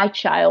of my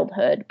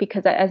childhood,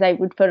 because as I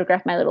would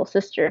photograph my little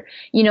sister,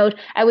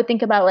 I would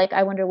think about like,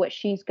 I wonder what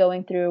she's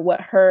going through,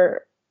 what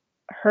her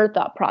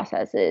thought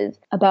process is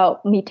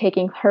about me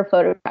taking her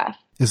photograph.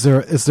 Is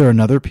there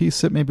another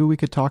piece that maybe we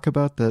could talk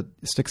about that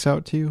sticks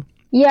out to you?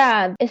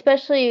 Yeah,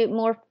 especially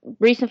more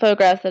recent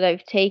photographs that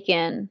I've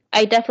taken.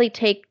 I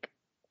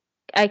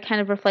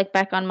kind of reflect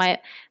back on my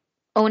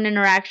own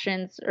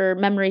interactions or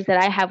memories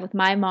that I have with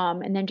my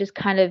mom, and then just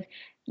kind of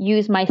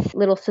use my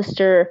little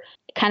sister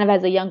kind of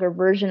as a younger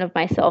version of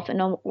myself in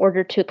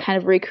order to kind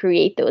of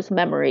recreate those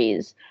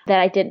memories that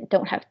I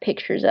don't have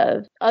pictures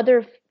of.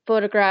 Other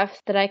photographs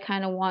that I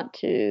kind of want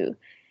to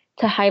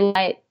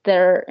highlight that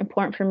are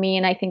important for me,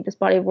 and I think this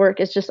body of work,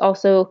 is just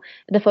also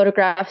the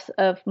photographs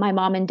of my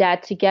mom and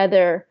dad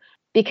together,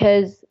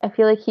 because I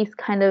feel like he's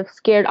kind of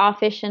scared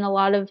offish in a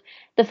lot of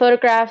the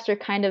photographs, or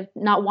kind of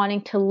not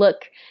wanting to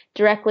look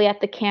directly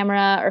at the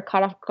camera or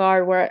caught off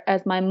guard,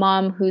 whereas my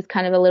mom, who's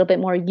kind of a little bit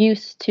more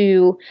used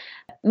to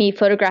me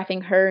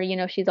photographing her,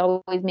 she's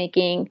always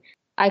making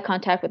eye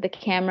contact with the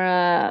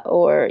camera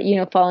or,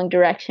 following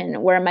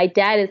direction, where my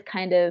dad is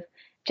kind of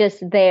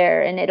just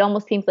there, and it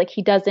almost seems like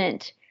he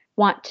doesn't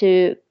want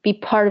to be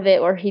part of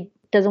it, or he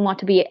doesn't want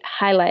to be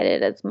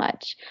highlighted as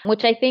much,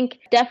 which I think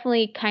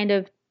definitely kind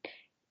of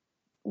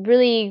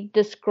really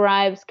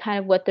describes kind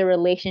of what the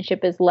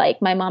relationship is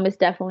like. My mom is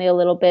definitely a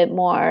little bit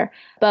more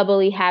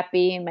bubbly,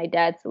 happy, and my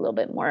dad's a little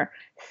bit more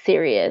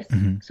serious.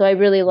 Mm-hmm. So I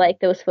really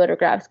like those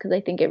photographs because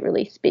I think it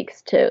really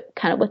speaks to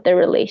kind of what their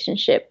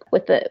relationship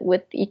with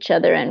each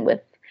other and with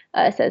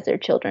us as their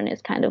children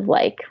is kind of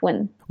like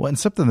when. Well, and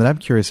something that I'm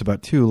curious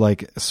about too,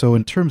 like, so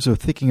in terms of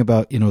thinking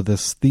about,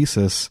 this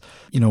thesis,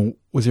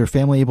 was your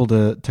family able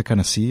to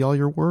kind of see all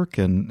your work,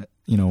 and,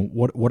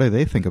 what do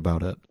they think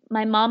about it?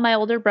 My mom, my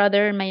older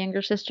brother, and my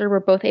younger sister were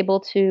both able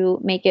to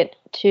make it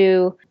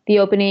to the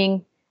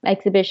opening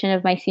exhibition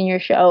of my senior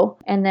show.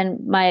 And then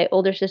my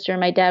older sister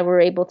and my dad were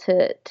able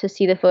to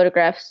see the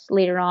photographs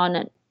later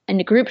on in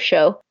the group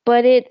show.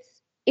 But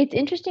it's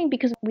interesting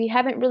because we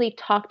haven't really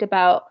talked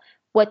about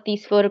what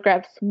these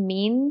photographs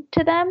mean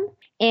to them.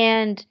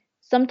 And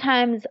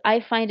sometimes I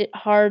find it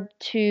hard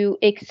to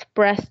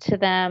express to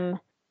them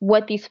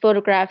what these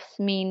photographs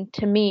mean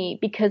to me,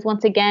 because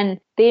once again,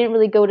 they didn't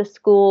really go to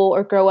school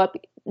or grow up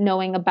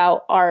knowing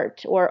about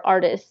art or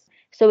artists.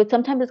 So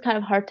sometimes it's kind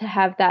of hard to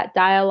have that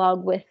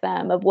dialogue with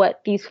them of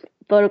what these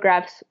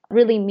photographs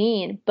really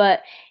mean.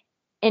 But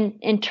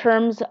in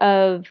terms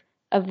of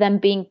them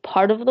being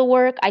part of the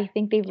work, I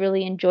think they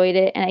really enjoyed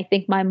it, and I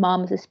think my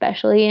mom's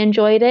especially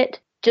enjoyed it,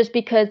 just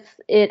because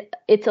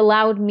it's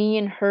allowed me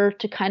and her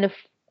to kind of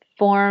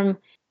form,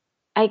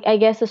 I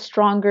guess, a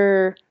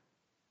stronger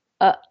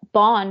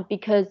bond,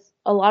 because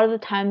a lot of the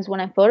times when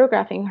I'm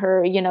photographing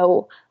her,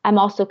 I'm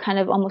also kind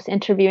of almost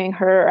interviewing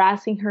her or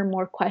asking her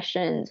more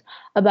questions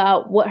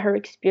about what her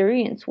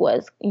experience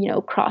was,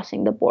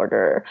 crossing the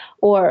border,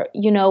 or,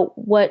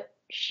 what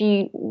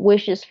she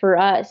wishes for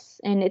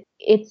us. And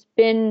it's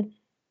been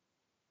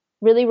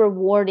really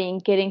rewarding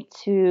getting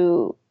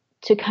to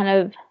kind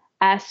of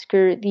ask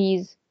her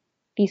these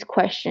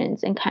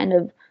questions and kind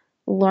of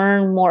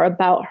learn more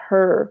about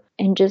her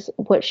and just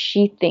what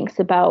she thinks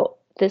about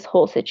this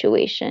whole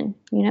situation.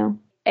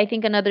 I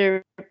think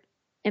another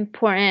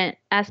important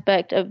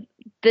aspect of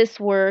this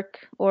work,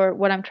 or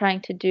what I'm trying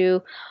to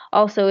do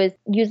also, is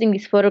using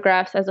these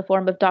photographs as a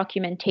form of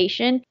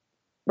documentation,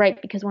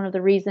 right? Because one of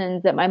the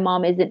reasons that my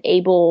mom isn't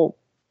able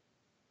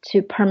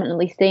to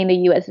permanently stay in the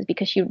U.S. is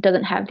because she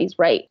doesn't have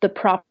the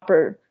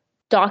proper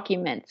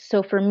documents.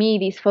 So for me,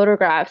 these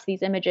photographs,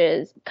 these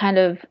images kind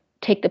of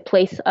take the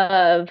place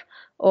of,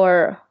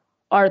 or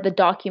are the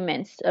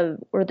documents of,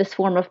 or this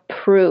form of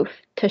proof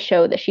to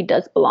show that she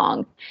does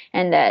belong,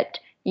 and that,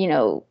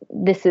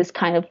 this is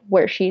kind of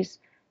where she's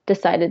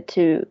decided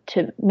to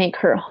make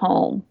her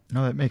home.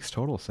 No, that makes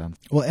total sense.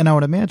 Well, and I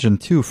would imagine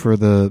too, for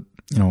the,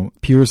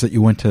 peers that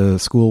you went to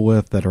school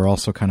with that are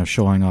also kind of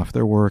showing off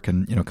their work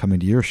and, coming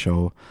to your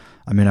show,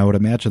 I mean, I would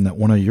imagine that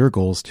one of your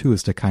goals too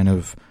is to kind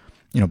of,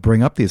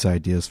 bring up these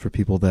ideas for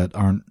people that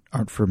aren't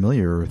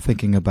familiar or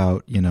thinking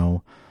about,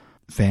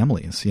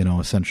 families,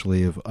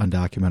 essentially, of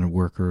undocumented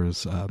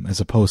workers, as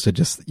opposed to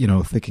just,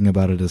 thinking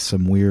about it as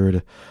some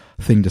weird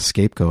thing to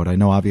scapegoat. I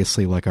know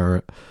obviously like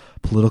our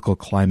political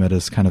climate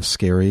is kind of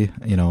scary.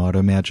 I'd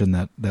imagine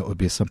that would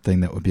be something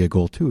that would be a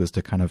goal too, is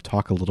to kind of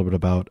talk a little bit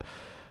about,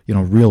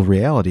 real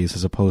realities,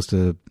 as opposed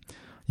to,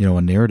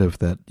 a narrative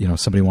that,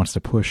 somebody wants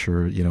to push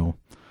or,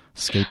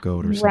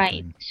 scapegoat or something.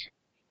 Right.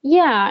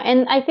 Yeah.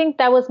 And I think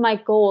that was my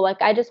goal.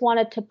 Like, I just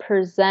wanted to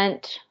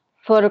present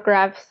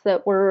photographs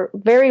that were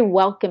very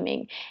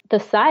welcoming. The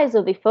size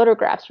of the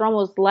photographs are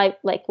almost life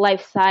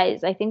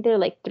size. I think they're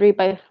like 3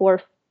 by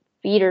 4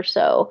 feet or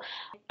so.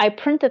 I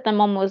printed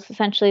them almost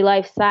essentially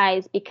life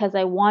size because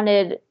I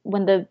wanted,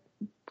 when the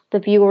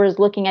viewer is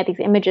looking at these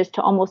images,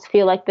 to almost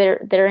feel like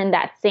they're in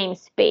that same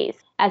space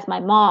as my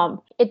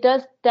mom. It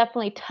does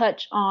definitely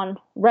touch on,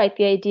 right,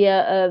 the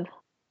idea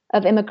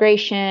of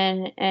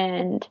immigration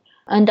and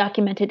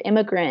undocumented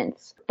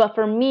immigrants. But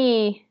for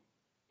me,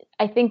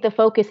 I think the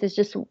focus is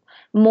just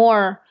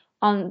more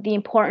on the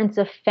importance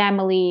of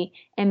family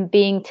and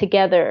being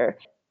together.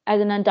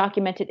 As an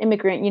undocumented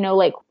immigrant,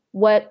 like,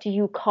 what do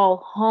you call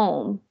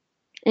home?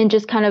 And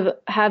just kind of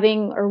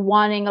having or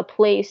wanting a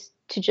place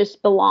to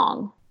just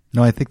belong.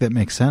 No, I think that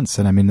makes sense.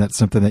 And I mean, that's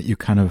something that you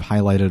kind of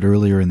highlighted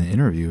earlier in the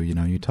interview.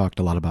 You talked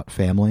a lot about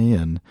family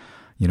and,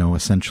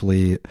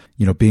 essentially,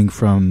 being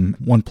from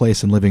one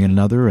place and living in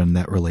another, and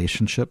that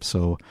relationship.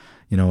 So,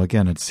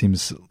 again, it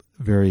seems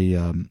very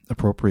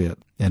appropriate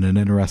and an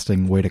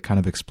interesting way to kind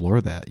of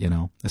explore that,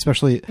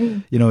 especially,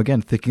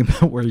 again, thinking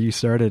about where you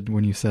started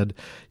when you said,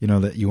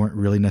 that you weren't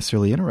really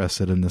necessarily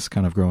interested in this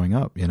kind of growing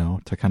up,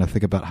 to kind of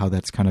think about how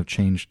that's kind of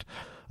changed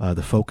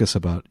the focus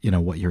about,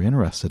 what you're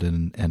interested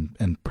in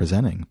and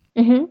presenting.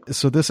 Mm-hmm.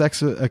 So this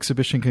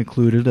exhibition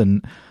concluded,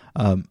 and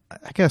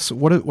I guess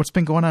what's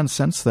been going on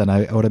since then?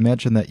 I would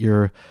imagine that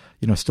you're,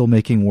 still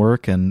making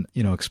work and,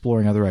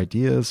 exploring other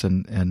ideas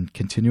and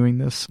continuing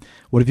this.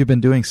 What have you been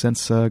doing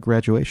since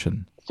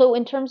graduation? So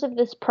in terms of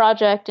this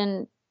project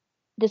and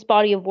this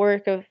body of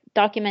work of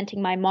documenting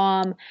my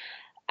mom,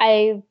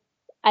 I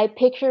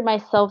picture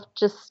myself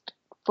just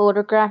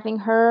photographing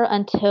her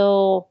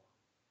until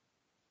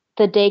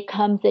the day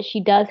comes that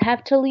she does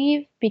have to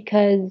leave,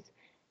 because,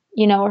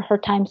 her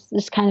time's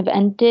just kind of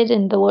ended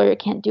and the lawyer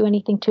can't do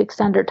anything to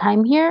extend her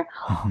time here.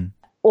 Mm-hmm.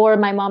 Or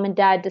my mom and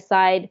dad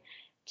decide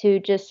to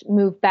just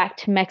move back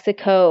to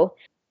Mexico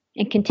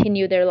and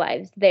continue their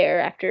lives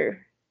there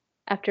after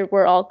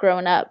we're all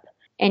grown up.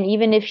 And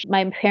even if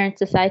my parents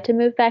decide to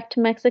move back to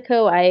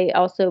Mexico, I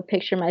also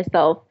picture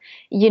myself,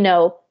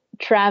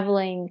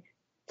 traveling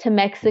to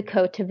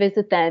Mexico to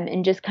visit them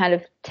and just kind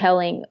of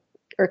telling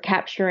or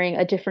capturing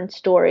a different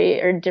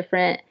story or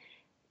different,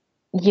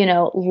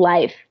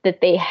 life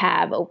that they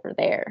have over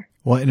there.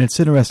 Well, and it's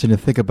interesting to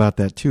think about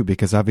that too,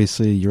 because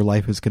obviously your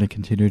life is going to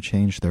continue to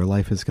change. Their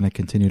life is going to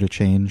continue to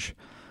change.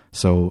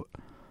 So,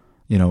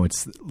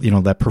 it's,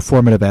 that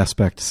performative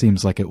aspect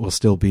seems like it will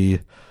still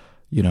be,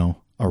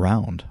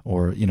 around,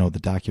 or,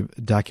 the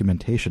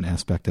documentation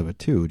aspect of it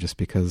too, just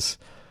because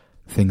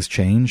things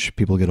change,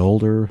 people get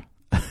older,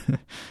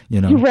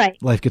 right.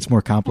 Life gets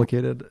more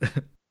complicated.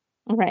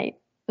 Right.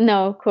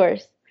 No, of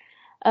course.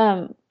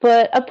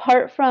 But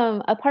apart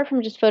from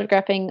just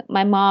photographing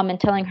my mom and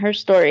telling her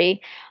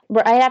story,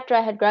 right after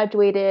I had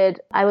graduated,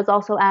 I was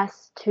also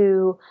asked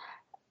to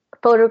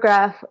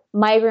photograph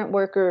migrant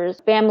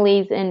workers,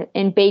 families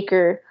in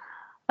Baker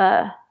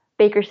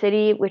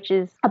City, which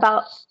is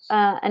about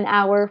an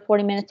hour,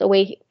 40 minutes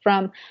away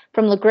from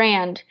La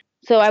Grande.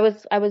 So I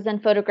was then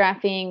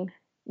photographing,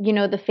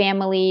 the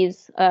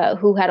families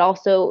who had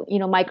also,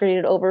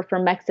 migrated over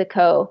from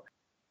Mexico.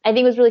 I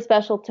think it was really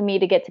special to me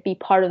to get to be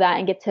part of that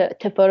and get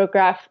to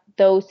photograph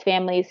those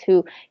families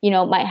who,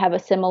 might have a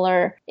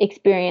similar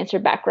experience or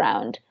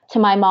background to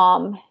my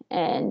mom,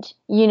 and,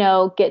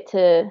 get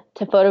to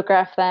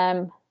photograph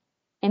them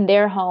in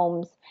their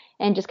homes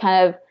and just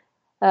kind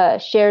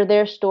of share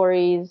their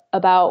stories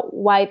about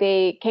why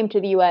they came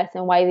to the U.S.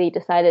 and why they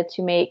decided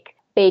to make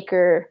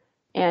Baker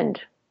and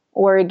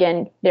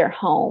Oregon their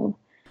home.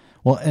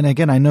 Well, and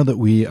again, I know that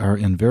we are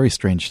in very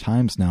strange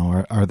times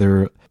now. Are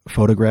there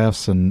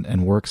photographs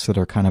and works that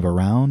are kind of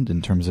around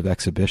in terms of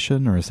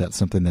exhibition, or is that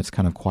something that's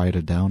kind of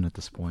quieted down at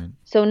this point?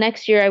 So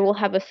next year I will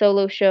have a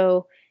solo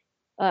show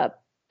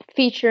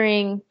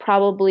featuring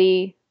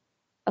probably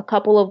a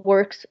couple of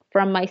works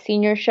from my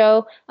senior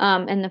show,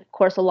 and of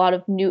course a lot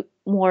of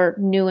more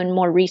new and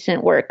more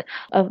recent work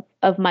of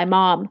my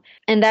mom.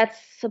 And that's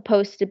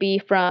supposed to be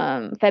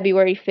from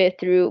February 5th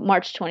through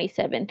March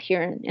 27th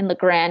here in La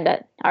Grande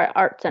at our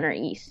Art Center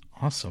East.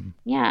 Awesome.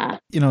 Yeah.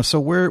 So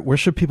where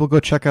should people go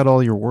check out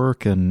all your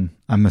work? And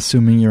I'm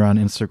assuming you're on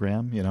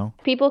Instagram,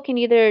 People can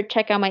either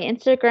check out my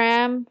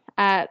Instagram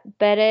at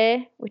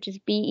Bere, which is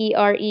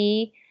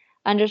BERE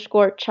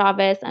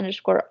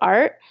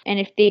 _Chavez_art. And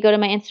if they go to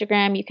my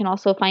Instagram, you can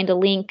also find a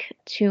link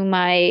to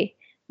my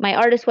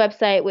artist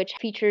website, which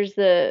features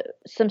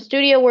some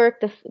studio work,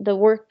 the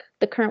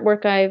current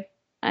work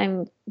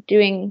I'm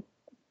doing,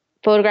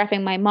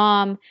 photographing my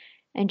mom,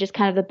 and just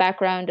kind of the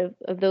background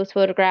of those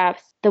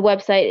photographs. The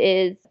website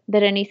is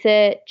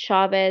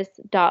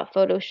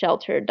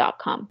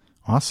berenicechavez.photoshelter.com.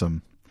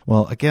 Awesome.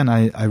 Well, again,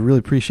 I really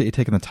appreciate you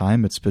taking the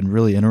time. It's been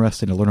really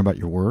interesting to learn about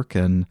your work,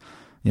 and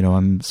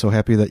I'm so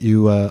happy that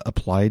you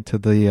applied to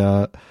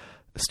the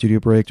Studio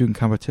Break student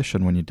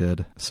competition when you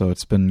did. So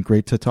it's been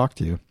great to talk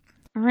to you.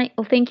 All right.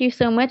 Well, thank you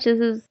so much. This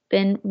has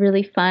been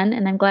really fun,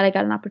 and I'm glad I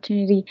got an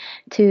opportunity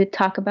to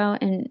talk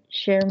about and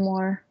share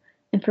more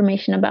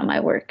information about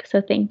my work.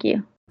 So thank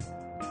you.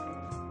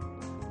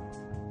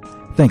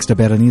 Thanks to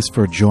Berenice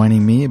for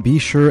joining me. Be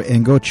sure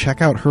and go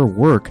check out her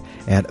work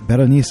at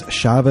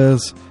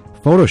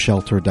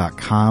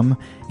berenicechavez.photoshelter.com,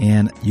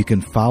 and you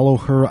can follow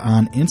her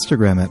on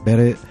Instagram at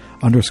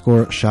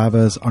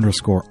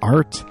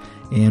Bere_Chavez_art.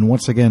 And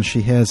once again,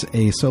 she has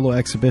a solo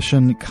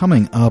exhibition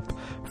coming up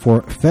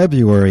for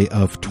February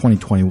of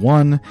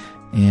 2021,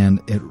 and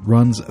it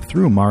runs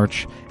through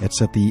March.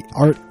 It's at the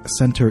Art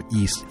Center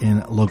East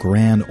in La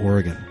Grande,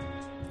 Oregon.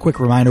 Quick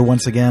reminder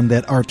once again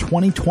that our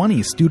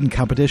 2020 student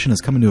competition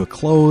is coming to a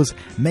close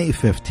May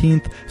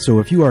 15th. So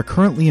if you are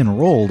currently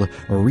enrolled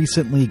or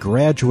recently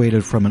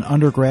graduated from an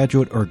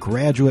undergraduate or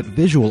graduate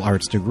visual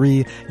arts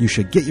degree, you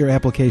should get your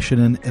application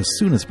in as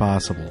soon as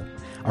possible.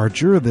 Our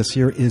juror this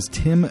year is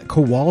Tim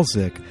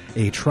Kowalczyk,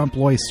 a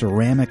Trompe-l'oeil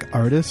ceramic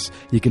artist.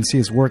 You can see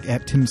his work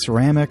at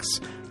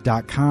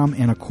timceramics.com,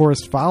 and of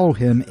course follow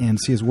him and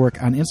see his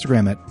work on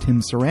Instagram at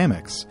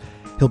timceramics.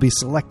 He'll be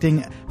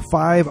selecting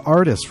 5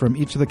 artists from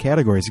each of the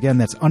categories. Again,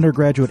 that's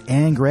undergraduate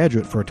and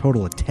graduate for a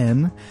total of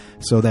 10.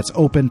 So that's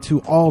open to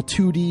all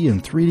 2D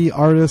and 3D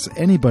artists,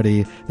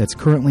 anybody that's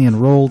currently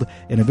enrolled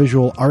in a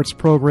visual arts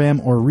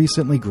program or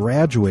recently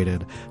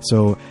graduated.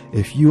 So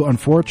if you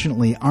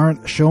unfortunately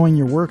aren't showing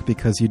your work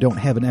because you don't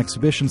have an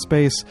exhibition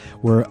space,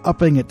 we're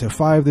upping it to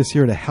 5 this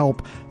year to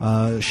help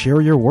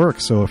share your work.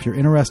 So if you're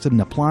interested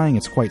in applying,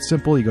 it's quite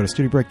simple. You go to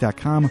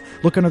studiobreak.com,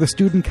 look under the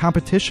student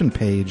competition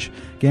page.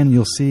 Again,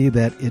 you'll see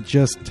that it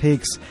just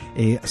takes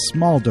a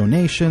small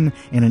donation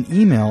and an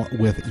email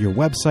with your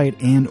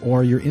website and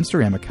or your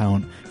Instagram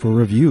account for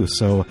review.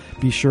 So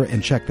be sure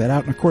and check that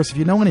out. And of course, if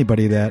you know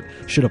anybody that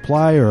should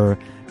apply or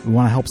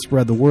want to help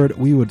spread the word,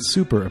 we would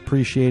super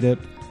appreciate it.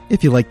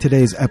 If you like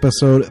today's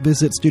episode,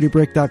 visit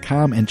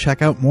studiobreak.com and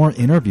check out more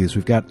interviews.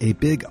 We've got a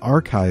big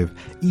archive.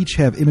 Each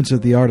have images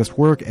of the artist's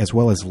work as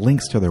well as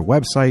links to their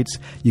websites.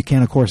 You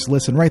can, of course,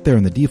 listen right there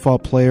in the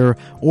default player,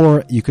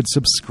 or you could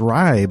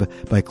subscribe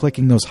by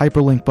clicking those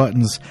hyperlink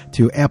buttons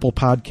to Apple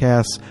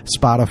Podcasts,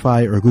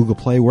 Spotify, or Google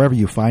Play, wherever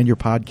you find your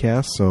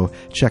podcasts. So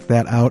check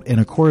that out.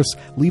 And, of course,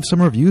 leave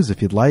some reviews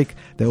if you'd like.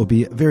 That would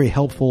be very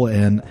helpful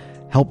and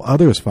help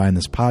others find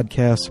this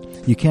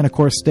podcast. You can, of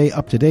course, stay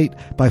up to date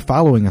by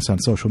following us on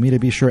social media.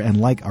 Be sure and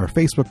like our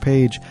Facebook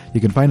page. You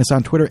can find us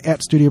on Twitter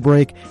at Studio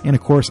Break, and,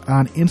 of course,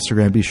 on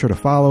Instagram. Be sure to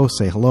follow,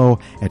 say hello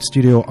at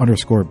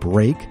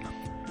Studio_Break.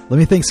 Let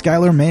me thank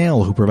Skylar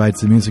Mail, who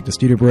provides the music to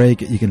Studio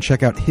Break. You can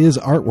check out his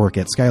artwork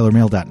at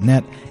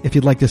skylarmail.net. If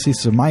you'd like to see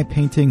some of my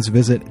paintings,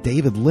 visit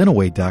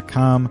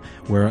davidlinaway.com,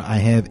 where I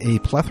have a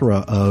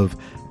plethora of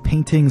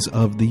paintings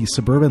of the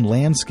suburban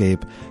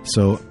landscape.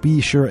 So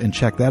be sure and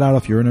check that out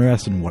if you're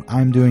interested in what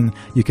I'm doing.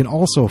 You can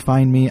also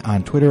find me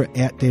on Twitter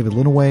at David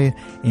Linneweh,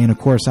 and of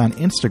course on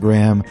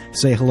Instagram,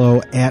 say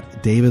hello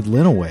at David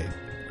Linneweh.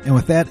 And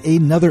with that,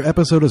 another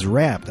episode is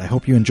wrapped. I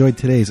hope you enjoyed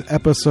today's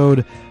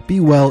episode. Be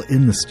well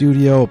in the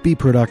studio. Be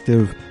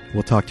productive.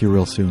 We'll talk to you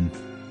real soon.